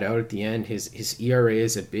bear that out at the end. His ERA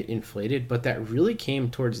is a bit inflated, but that really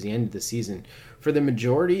came towards the end of the season. For the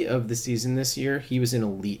majority of the season this year, he was an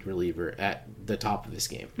elite reliever at the top of his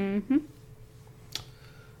game. Mm-hmm.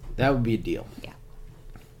 That would be a deal. Yeah.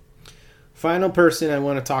 Final person I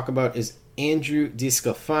want to talk about is Andrew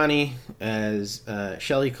DeSclafani, as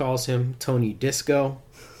Shelly calls him, Tony Disco,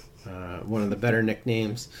 one of the better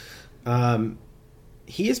nicknames.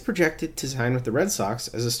 He is projected to sign with the Red Sox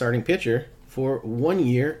as a starting pitcher for 1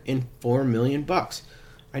 year and $4 million.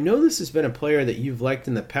 I know this has been a player that you've liked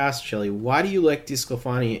in the past, Shelly. Why do you like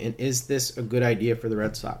DeSclafani, and is this a good idea for the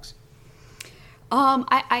Red Sox?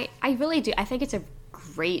 I really do. I think it's a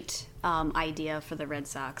great idea for the Red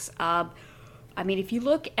Sox. I mean, if you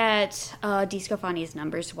look at DeSclafani's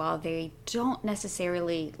numbers, while they don't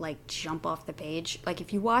necessarily like jump off the page, like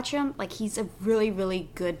if you watch him, like he's a really, really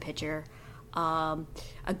good pitcher, a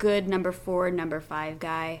good number 4, number 5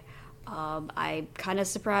 guy. I'm kind of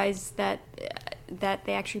surprised that that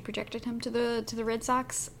they actually projected him to the Red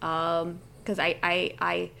Sox. Because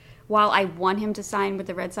I while I want him to sign with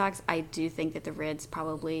the Red Sox, I do think that the Reds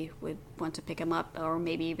probably would want to pick him up, or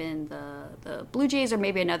maybe even the Blue Jays, or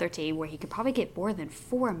maybe another team where he could probably get more than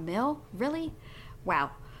 $4 million. Really?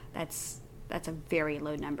 Wow, that's a very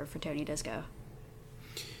low number for Tony Disco.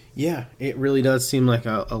 Yeah, it really does seem like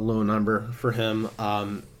a low number for him.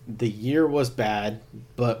 The year was bad,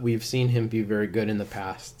 but we've seen him be very good in the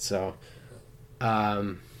past. So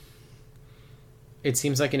it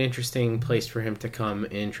seems like an interesting place for him to come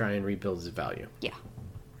and try and rebuild his value. Yeah.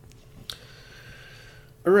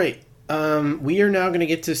 All right. We are now going to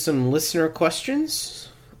get to some listener questions.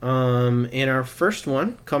 And our first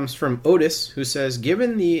one comes from Otis, who says,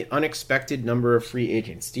 given the unexpected number of free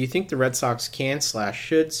agents, do you think the Red Sox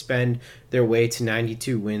can/should spend their way to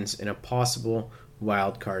 92 wins in a possible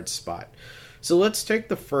wild card spot? So let's take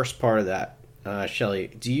the first part of that, Shelly.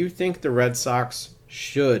 Do you think the Red Sox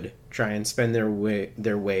should try and spend their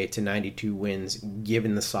way to 92 wins,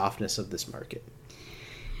 given the softness of this market?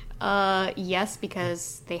 Yes,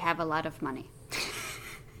 because they have a lot of money.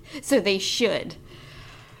 So they should.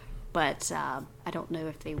 But I don't know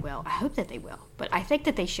if they will. I hope that they will. But I think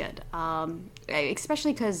that they should.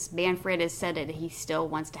 Especially because Manfred has said that he still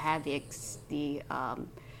wants to have the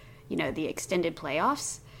extended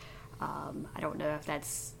playoffs. I don't know if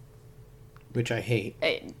that's... Which I hate.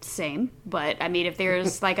 Same. But, I mean, if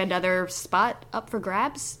there's like another spot up for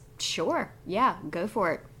grabs, sure. Yeah, go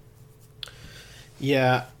for it.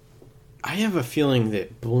 Yeah, I have a feeling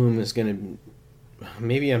that Bloom is going to...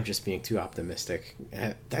 Maybe I'm just being too optimistic.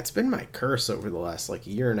 That's been my curse over the last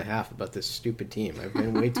year and a half about this stupid team. I've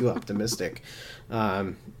been way too optimistic.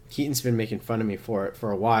 Keaton's been making fun of me for it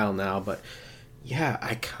for a while now, but yeah,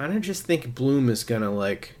 I kind of just think Bloom is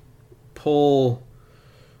gonna pull,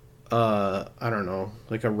 I don't know,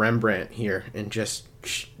 like a Rembrandt here and just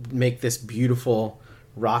make this beautiful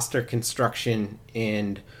roster construction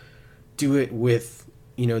and do it with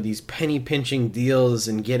these penny pinching deals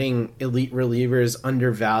and getting elite relievers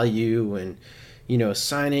under value and,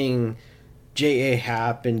 signing J.A.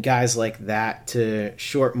 Happ and guys like that to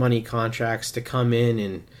short money contracts to come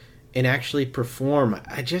in and actually perform.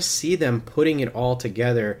 I just see them putting it all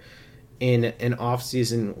together in an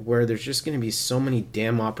offseason where there's just going to be so many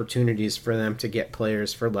damn opportunities for them to get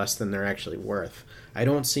players for less than they're actually worth. I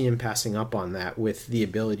don't see him passing up on that with the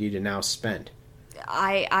ability to now spend.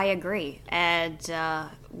 I agree, and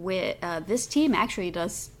this team actually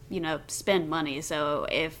does spend money. So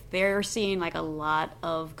if they're seeing a lot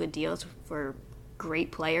of good deals for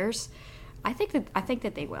great players, I think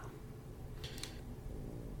that they will.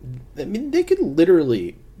 I mean, they could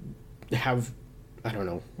literally have, I don't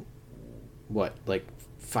know,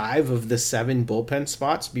 5 of the 7 bullpen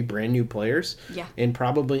spots be brand new players, yeah, and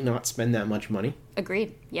probably not spend that much money.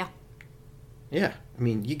 Agreed. Yeah. Yeah, I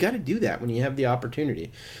mean, you got to do that when you have the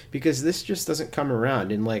opportunity, because this just doesn't come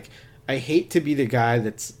around. And I hate to be the guy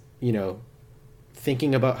that's,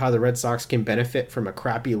 thinking about how the Red Sox can benefit from a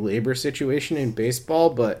crappy labor situation in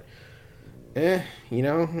baseball, but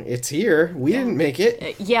it's here. We didn't make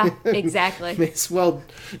it. Yeah, exactly. May as well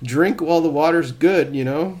drink while the water's good,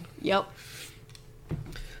 Yep.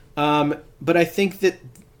 But I think that,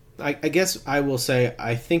 I guess I will say,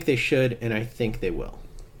 I think they should, and I think they will.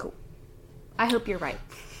 I hope you're right.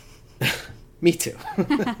 Me too.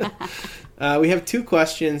 We have 2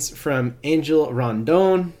 questions from Angel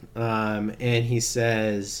Rondon, and he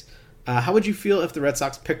says, how would you feel if the Red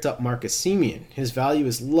Sox picked up Marcus Semien? His value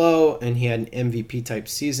is low, and he had an MVP-type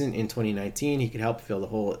season in 2019. He could help fill the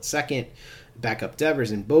hole at second, back up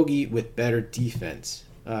Devers and Bogey with better defense.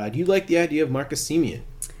 Do you like the idea of Marcus Semien?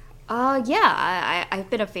 Yeah,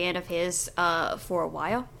 I've been a fan of his for a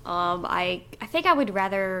while. I think I would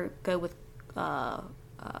rather go with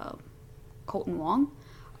Colton Wong,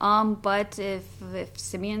 but if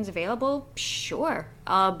Simeon's available, sure.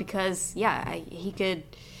 Because he could.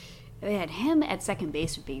 Him at second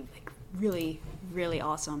base would be really, really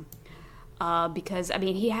awesome. Because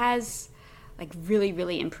he has really,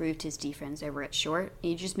 really improved his defense over at short.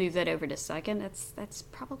 You just move that over to second. That's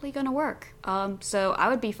probably going to work. So I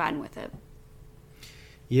would be fine with it.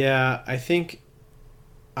 Yeah, I think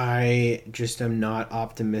I just am not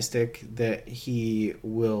optimistic that he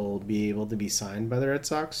will be able to be signed by the Red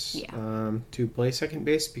Sox to play second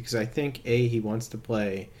base, because I think he wants to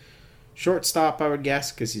play shortstop, I would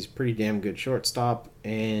guess, because he's a pretty damn good shortstop,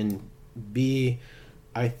 and B,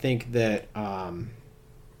 I think that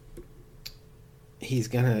he's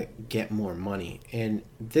gonna get more money, and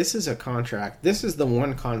this is the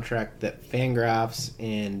one contract that Fangraphs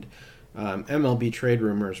and MLB trade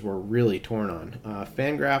rumors were really torn on.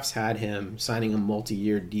 Fangraphs had him signing a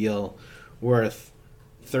multi-year deal worth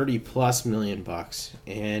 $30+ million,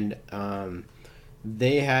 and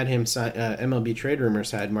they had him sign. MLB trade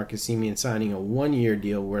rumors had Marcus Semien signing a 1-year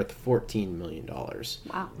deal worth $14 million.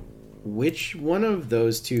 Wow. Which one of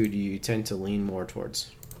those two do you tend to lean more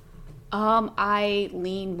towards? I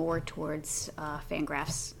lean more towards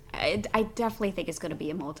Fangraphs. I definitely think it's going to be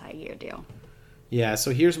a multi-year deal. Yeah,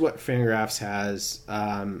 so here's what Fangraphs has.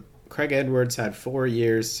 Craig Edwards had 4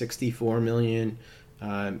 years, $64 million.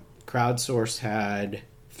 Crowdsource had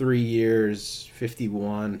 3 years,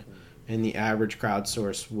 $51, and the average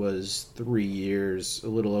crowdsource was 3 years, a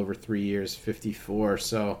little over 3 years, $54.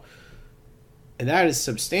 So, and that is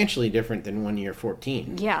substantially different than 1 year,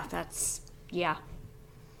 $14. Yeah,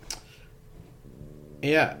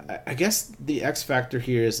 Yeah, I guess the X factor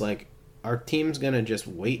here is like, our team's gonna just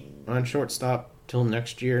wait on shortstop till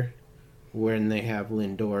next year, when they have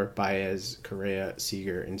Lindor, Baez, Correa,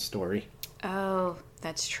 Seager, and Story. Oh,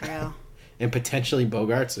 that's true. And potentially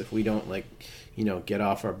Bogarts if we don't, get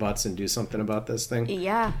off our butts and do something about this thing.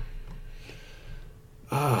 Yeah.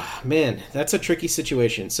 Man, that's a tricky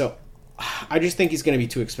situation. So, I just think he's going to be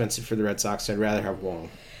too expensive for the Red Sox. I'd rather have Wong.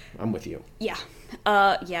 I'm with you. Yeah.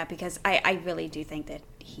 Because I really do think that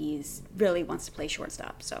he's really wants to play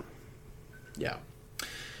shortstop, so. Yeah.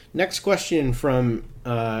 Next question from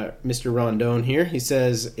Mr. Rondon here. He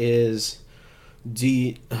says,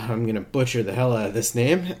 I'm going to butcher the hell out of this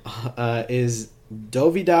name, is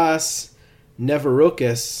Dovydas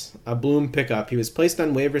Nevarokas a Bloom pickup? He was placed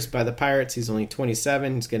on waivers by the Pirates. He's only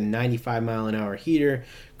 27. He's got a 95-mile-an-hour heater.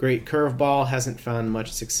 Great curveball. Hasn't found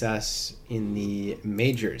much success in the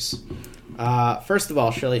majors. First of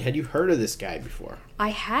all, Shelly, had you heard of this guy before? I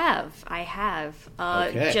have.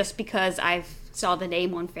 Okay. Just because I saw the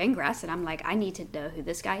name on Fangraphs, and I'm like, I need to know who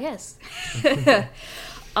this guy is.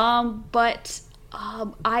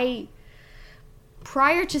 I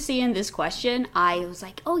prior to seeing this question, I was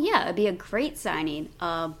like, oh yeah, it'd be a great signing.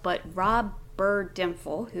 But Rob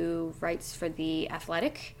Burdimful, who writes for The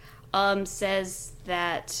Athletic, says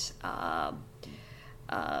that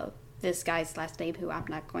this guy's last name, who I'm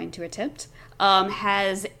not going to attempt,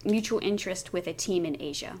 has mutual interest with a team in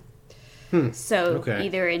Asia. So okay.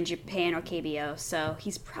 Either in Japan or KBO. So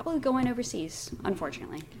he's probably going overseas,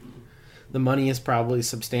 unfortunately. The money is probably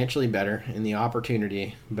substantially better and the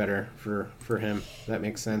opportunity better for him. That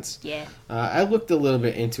makes sense. Yeah. I looked a little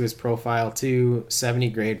bit into his profile too.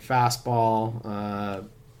 70 grade fastball,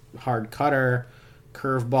 hard cutter,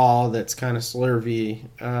 curveball that's kind of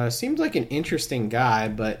slurvy. Seems like an interesting guy,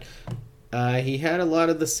 but he had a lot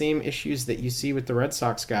of the same issues that you see with the Red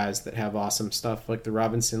Sox guys that have awesome stuff, like the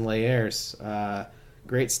Robinson Layers.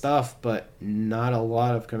 Great stuff, but not a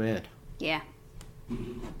lot of command. Yeah.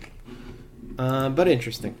 But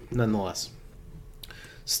interesting, nonetheless.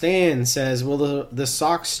 Stan says, will the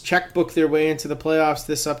Sox checkbook their way into the playoffs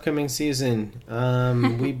this upcoming season?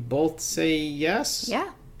 We both say yes?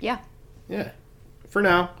 Yeah. For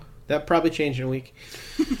now. That'll probably change in a week.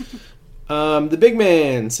 The big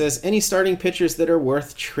man says, any starting pitchers that are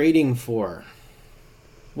worth trading for?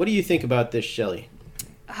 What do you think about this, Shelly?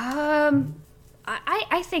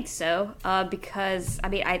 I think so. Because,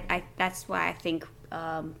 I that's why I think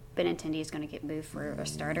Benintendi is going to get moved for a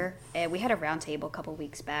starter. And we had a roundtable a couple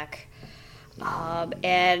weeks back.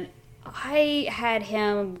 And I had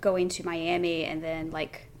him going to Miami and then,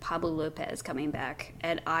 Pablo Lopez coming back.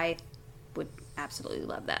 And I would absolutely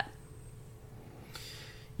love that.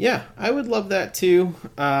 Yeah, I would love that too.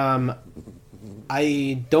 I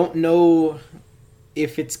don't know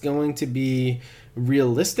if it's going to be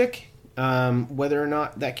realistic, whether or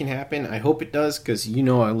not that can happen. I hope it does, because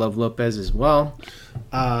I love Lopez as well.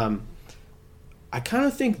 I kind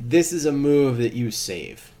of think this is a move that you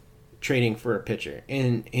save, trading for a pitcher.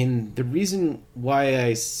 And the reason why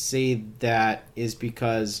I say that is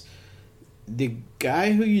because the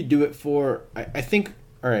guy who you do it for, I think...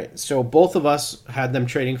 All right, so both of us had them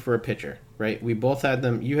trading for a pitcher, right? We both had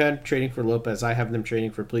them. You had trading for Lopez. I have them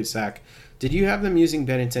trading for Plesac. Did you have them using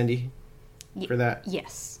Benintendi for that?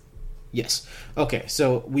 Yes. Yes. Okay,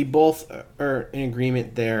 so we both are in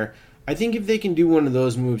agreement there. I think if they can do one of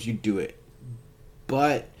those moves, you do it.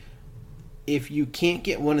 But if you can't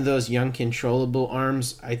get one of those young, controllable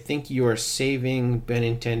arms, I think you are saving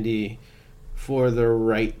Benintendi for the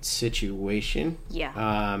right situation.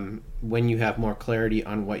 Yeah. When you have more clarity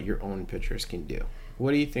on what your own pitchers can do.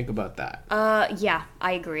 What do you think about that? Yeah,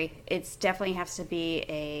 I agree. It's definitely has to be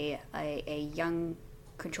a young,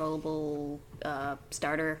 controllable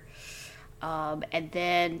starter. And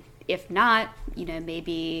then if not,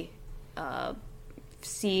 maybe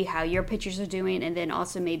see how your pitchers are doing, and then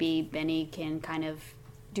also maybe Benny can kind of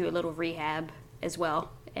do a little rehab as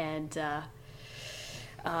well, and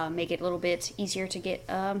make it a little bit easier to get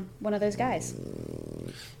one of those guys.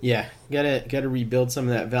 Yeah, gotta rebuild some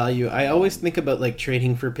of that value. I always think about like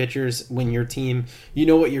trading for pitchers when your team, you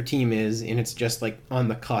know what your team is, and it's just like on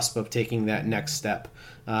the cusp of taking that next step.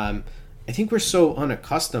 I think we're so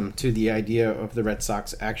unaccustomed to the idea of the Red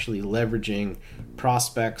Sox actually leveraging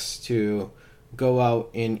prospects to go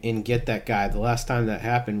out and get that guy. The last time that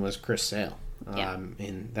happened was Chris Sale.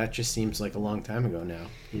 And that just seems like a long time ago now,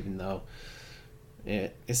 even though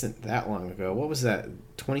it isn't that long ago. What was that,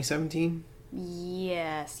 2017?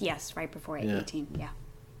 Yes, right before 18, yeah.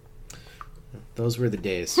 Those were the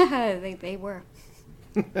days. they were.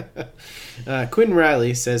 Quinn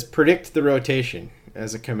Riley says, predict the rotation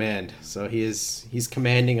as a command. So he's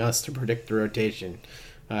commanding us to predict the rotation.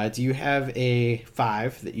 Do you have a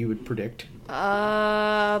 5 that you would predict?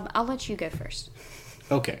 I'll let you go first.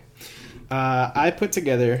 Okay. I put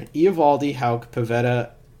together Eovaldi, Houck,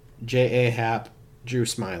 Pivetta, J.A. Happ, Drew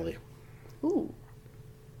Smiley. Ooh.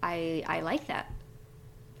 I like that.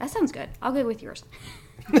 That sounds good. I'll go with yours.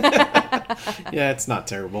 Yeah, it's not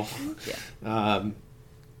terrible. Yeah.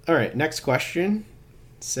 All right, next question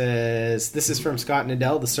says, this is from Scott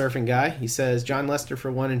Nadell, the surfing guy. He says, John Lester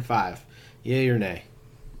for 1 and 5. Yay or nay?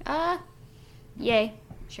 Yay.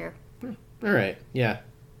 Sure. All right, yeah.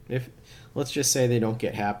 Let's just say they don't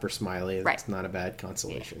get Happ or Smiley. That's not a bad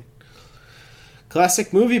consolation. Yeah.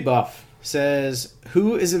 Classic Movie Buff says,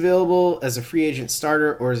 who is available as a free agent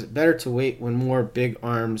starter, or is it better to wait when more big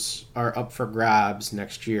arms are up for grabs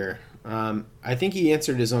next year? I think he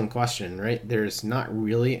answered his own question, right? There's not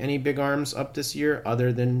really any big arms up this year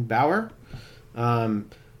other than Bauer.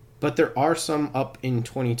 But there are some up in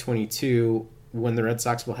 2022 when the Red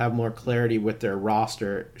Sox will have more clarity with their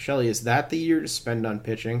roster. Shelly, is that the year to spend on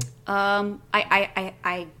pitching?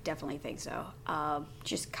 I definitely think so.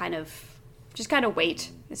 Just kind of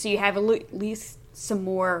wait. So you have at least some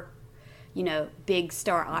more, big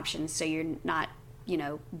star options. So you're not,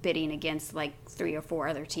 bidding against like 3 or 4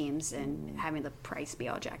 other teams and having the price be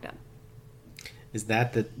all jacked up. Is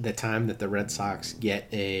that the time that the Red Sox get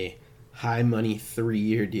a high money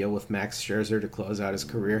 3-year deal with Max Scherzer to close out his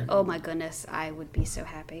career? Oh my goodness, I would be so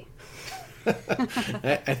happy.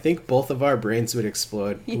 I think both of our brains would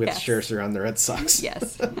explode with Scherzer on the Red Sox.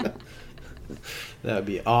 Yes. That would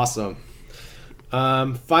be awesome.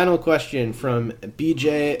 Final question from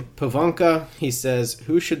BJ Pavanka. He says,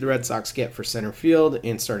 who should the Red Sox get for center field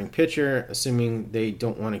and starting pitcher, assuming they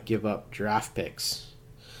don't want to give up draft picks?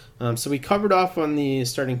 So we covered off on the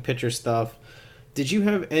starting pitcher stuff. Did you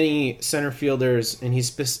have any center fielders, and he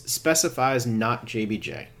specifies not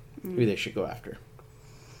JBJ, who they should go after?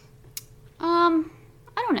 I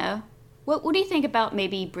don't know. What do you think about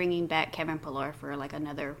maybe bringing back Kevin Pillar for like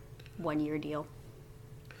another 1-year deal?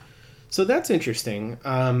 So that's interesting.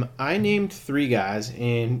 I named 3 guys,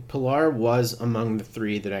 and Pilar was among the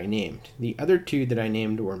 3 that I named. The other 2 that I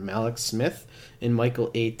named were Malik Smith and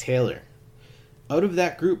Michael A. Taylor. Out of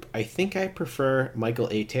that group, I think I prefer Michael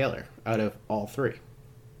A. Taylor out of all 3.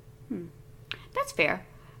 That's fair.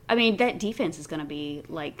 I mean, that defense is going to be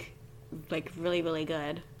like really, really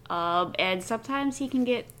good. And sometimes he can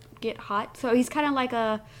get hot. So he's kind of like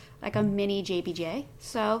a mini JBJ.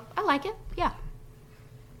 So I like it. Yeah.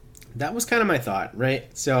 That was kind of my thought, right?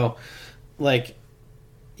 So,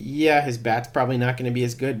 his bat's probably not going to be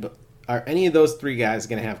as good, but are any of those 3 guys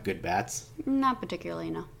going to have good bats? Not particularly,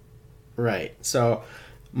 no. Right. So,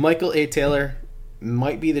 Michael A. Taylor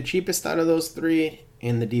might be the cheapest out of those 3,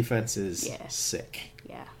 and the defense is sick.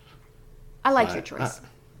 Yeah. I like your choice.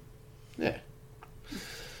 Yeah.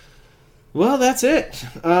 Well, that's it.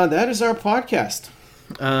 That is our podcast.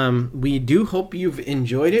 We do hope you've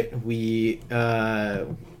enjoyed it. We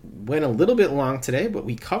went a little bit long today, but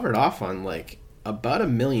we covered off on about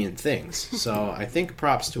 1 million things. So I think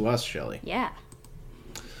props to us, Shelly. Yeah.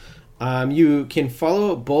 You can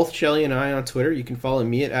follow both Shelly and I on Twitter. You can follow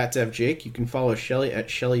me at @DevJake. You can follow Shelly at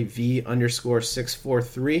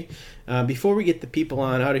ShellyV_643. Before we get the people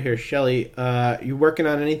on out of here, Shelly, you working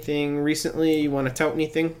on anything recently? You want to tout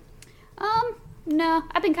anything? No.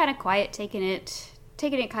 I've been kind of quiet, taking it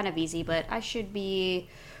kind of easy, but I should be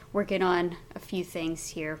working on a few things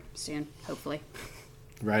here soon, hopefully.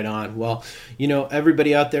 Right on. Well,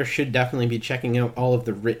 everybody out there should definitely be checking out all of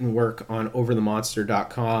the written work on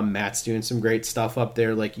overthemonster.com. Matt's doing some great stuff up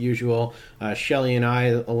there like usual. Shelly and I,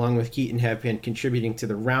 along with Keaton, have been contributing to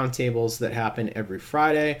the roundtables that happen every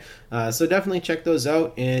Friday. So definitely check those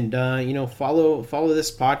out and, follow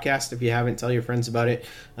this podcast if you haven't. Tell your friends about it.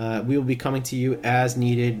 We will be coming to you as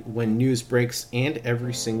needed when news breaks and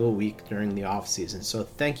every single week during the off season. So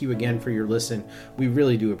thank you again for your listen. We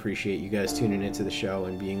really do appreciate you guys tuning into the show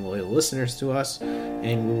and being loyal listeners to us,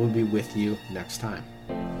 and we will be with you next time.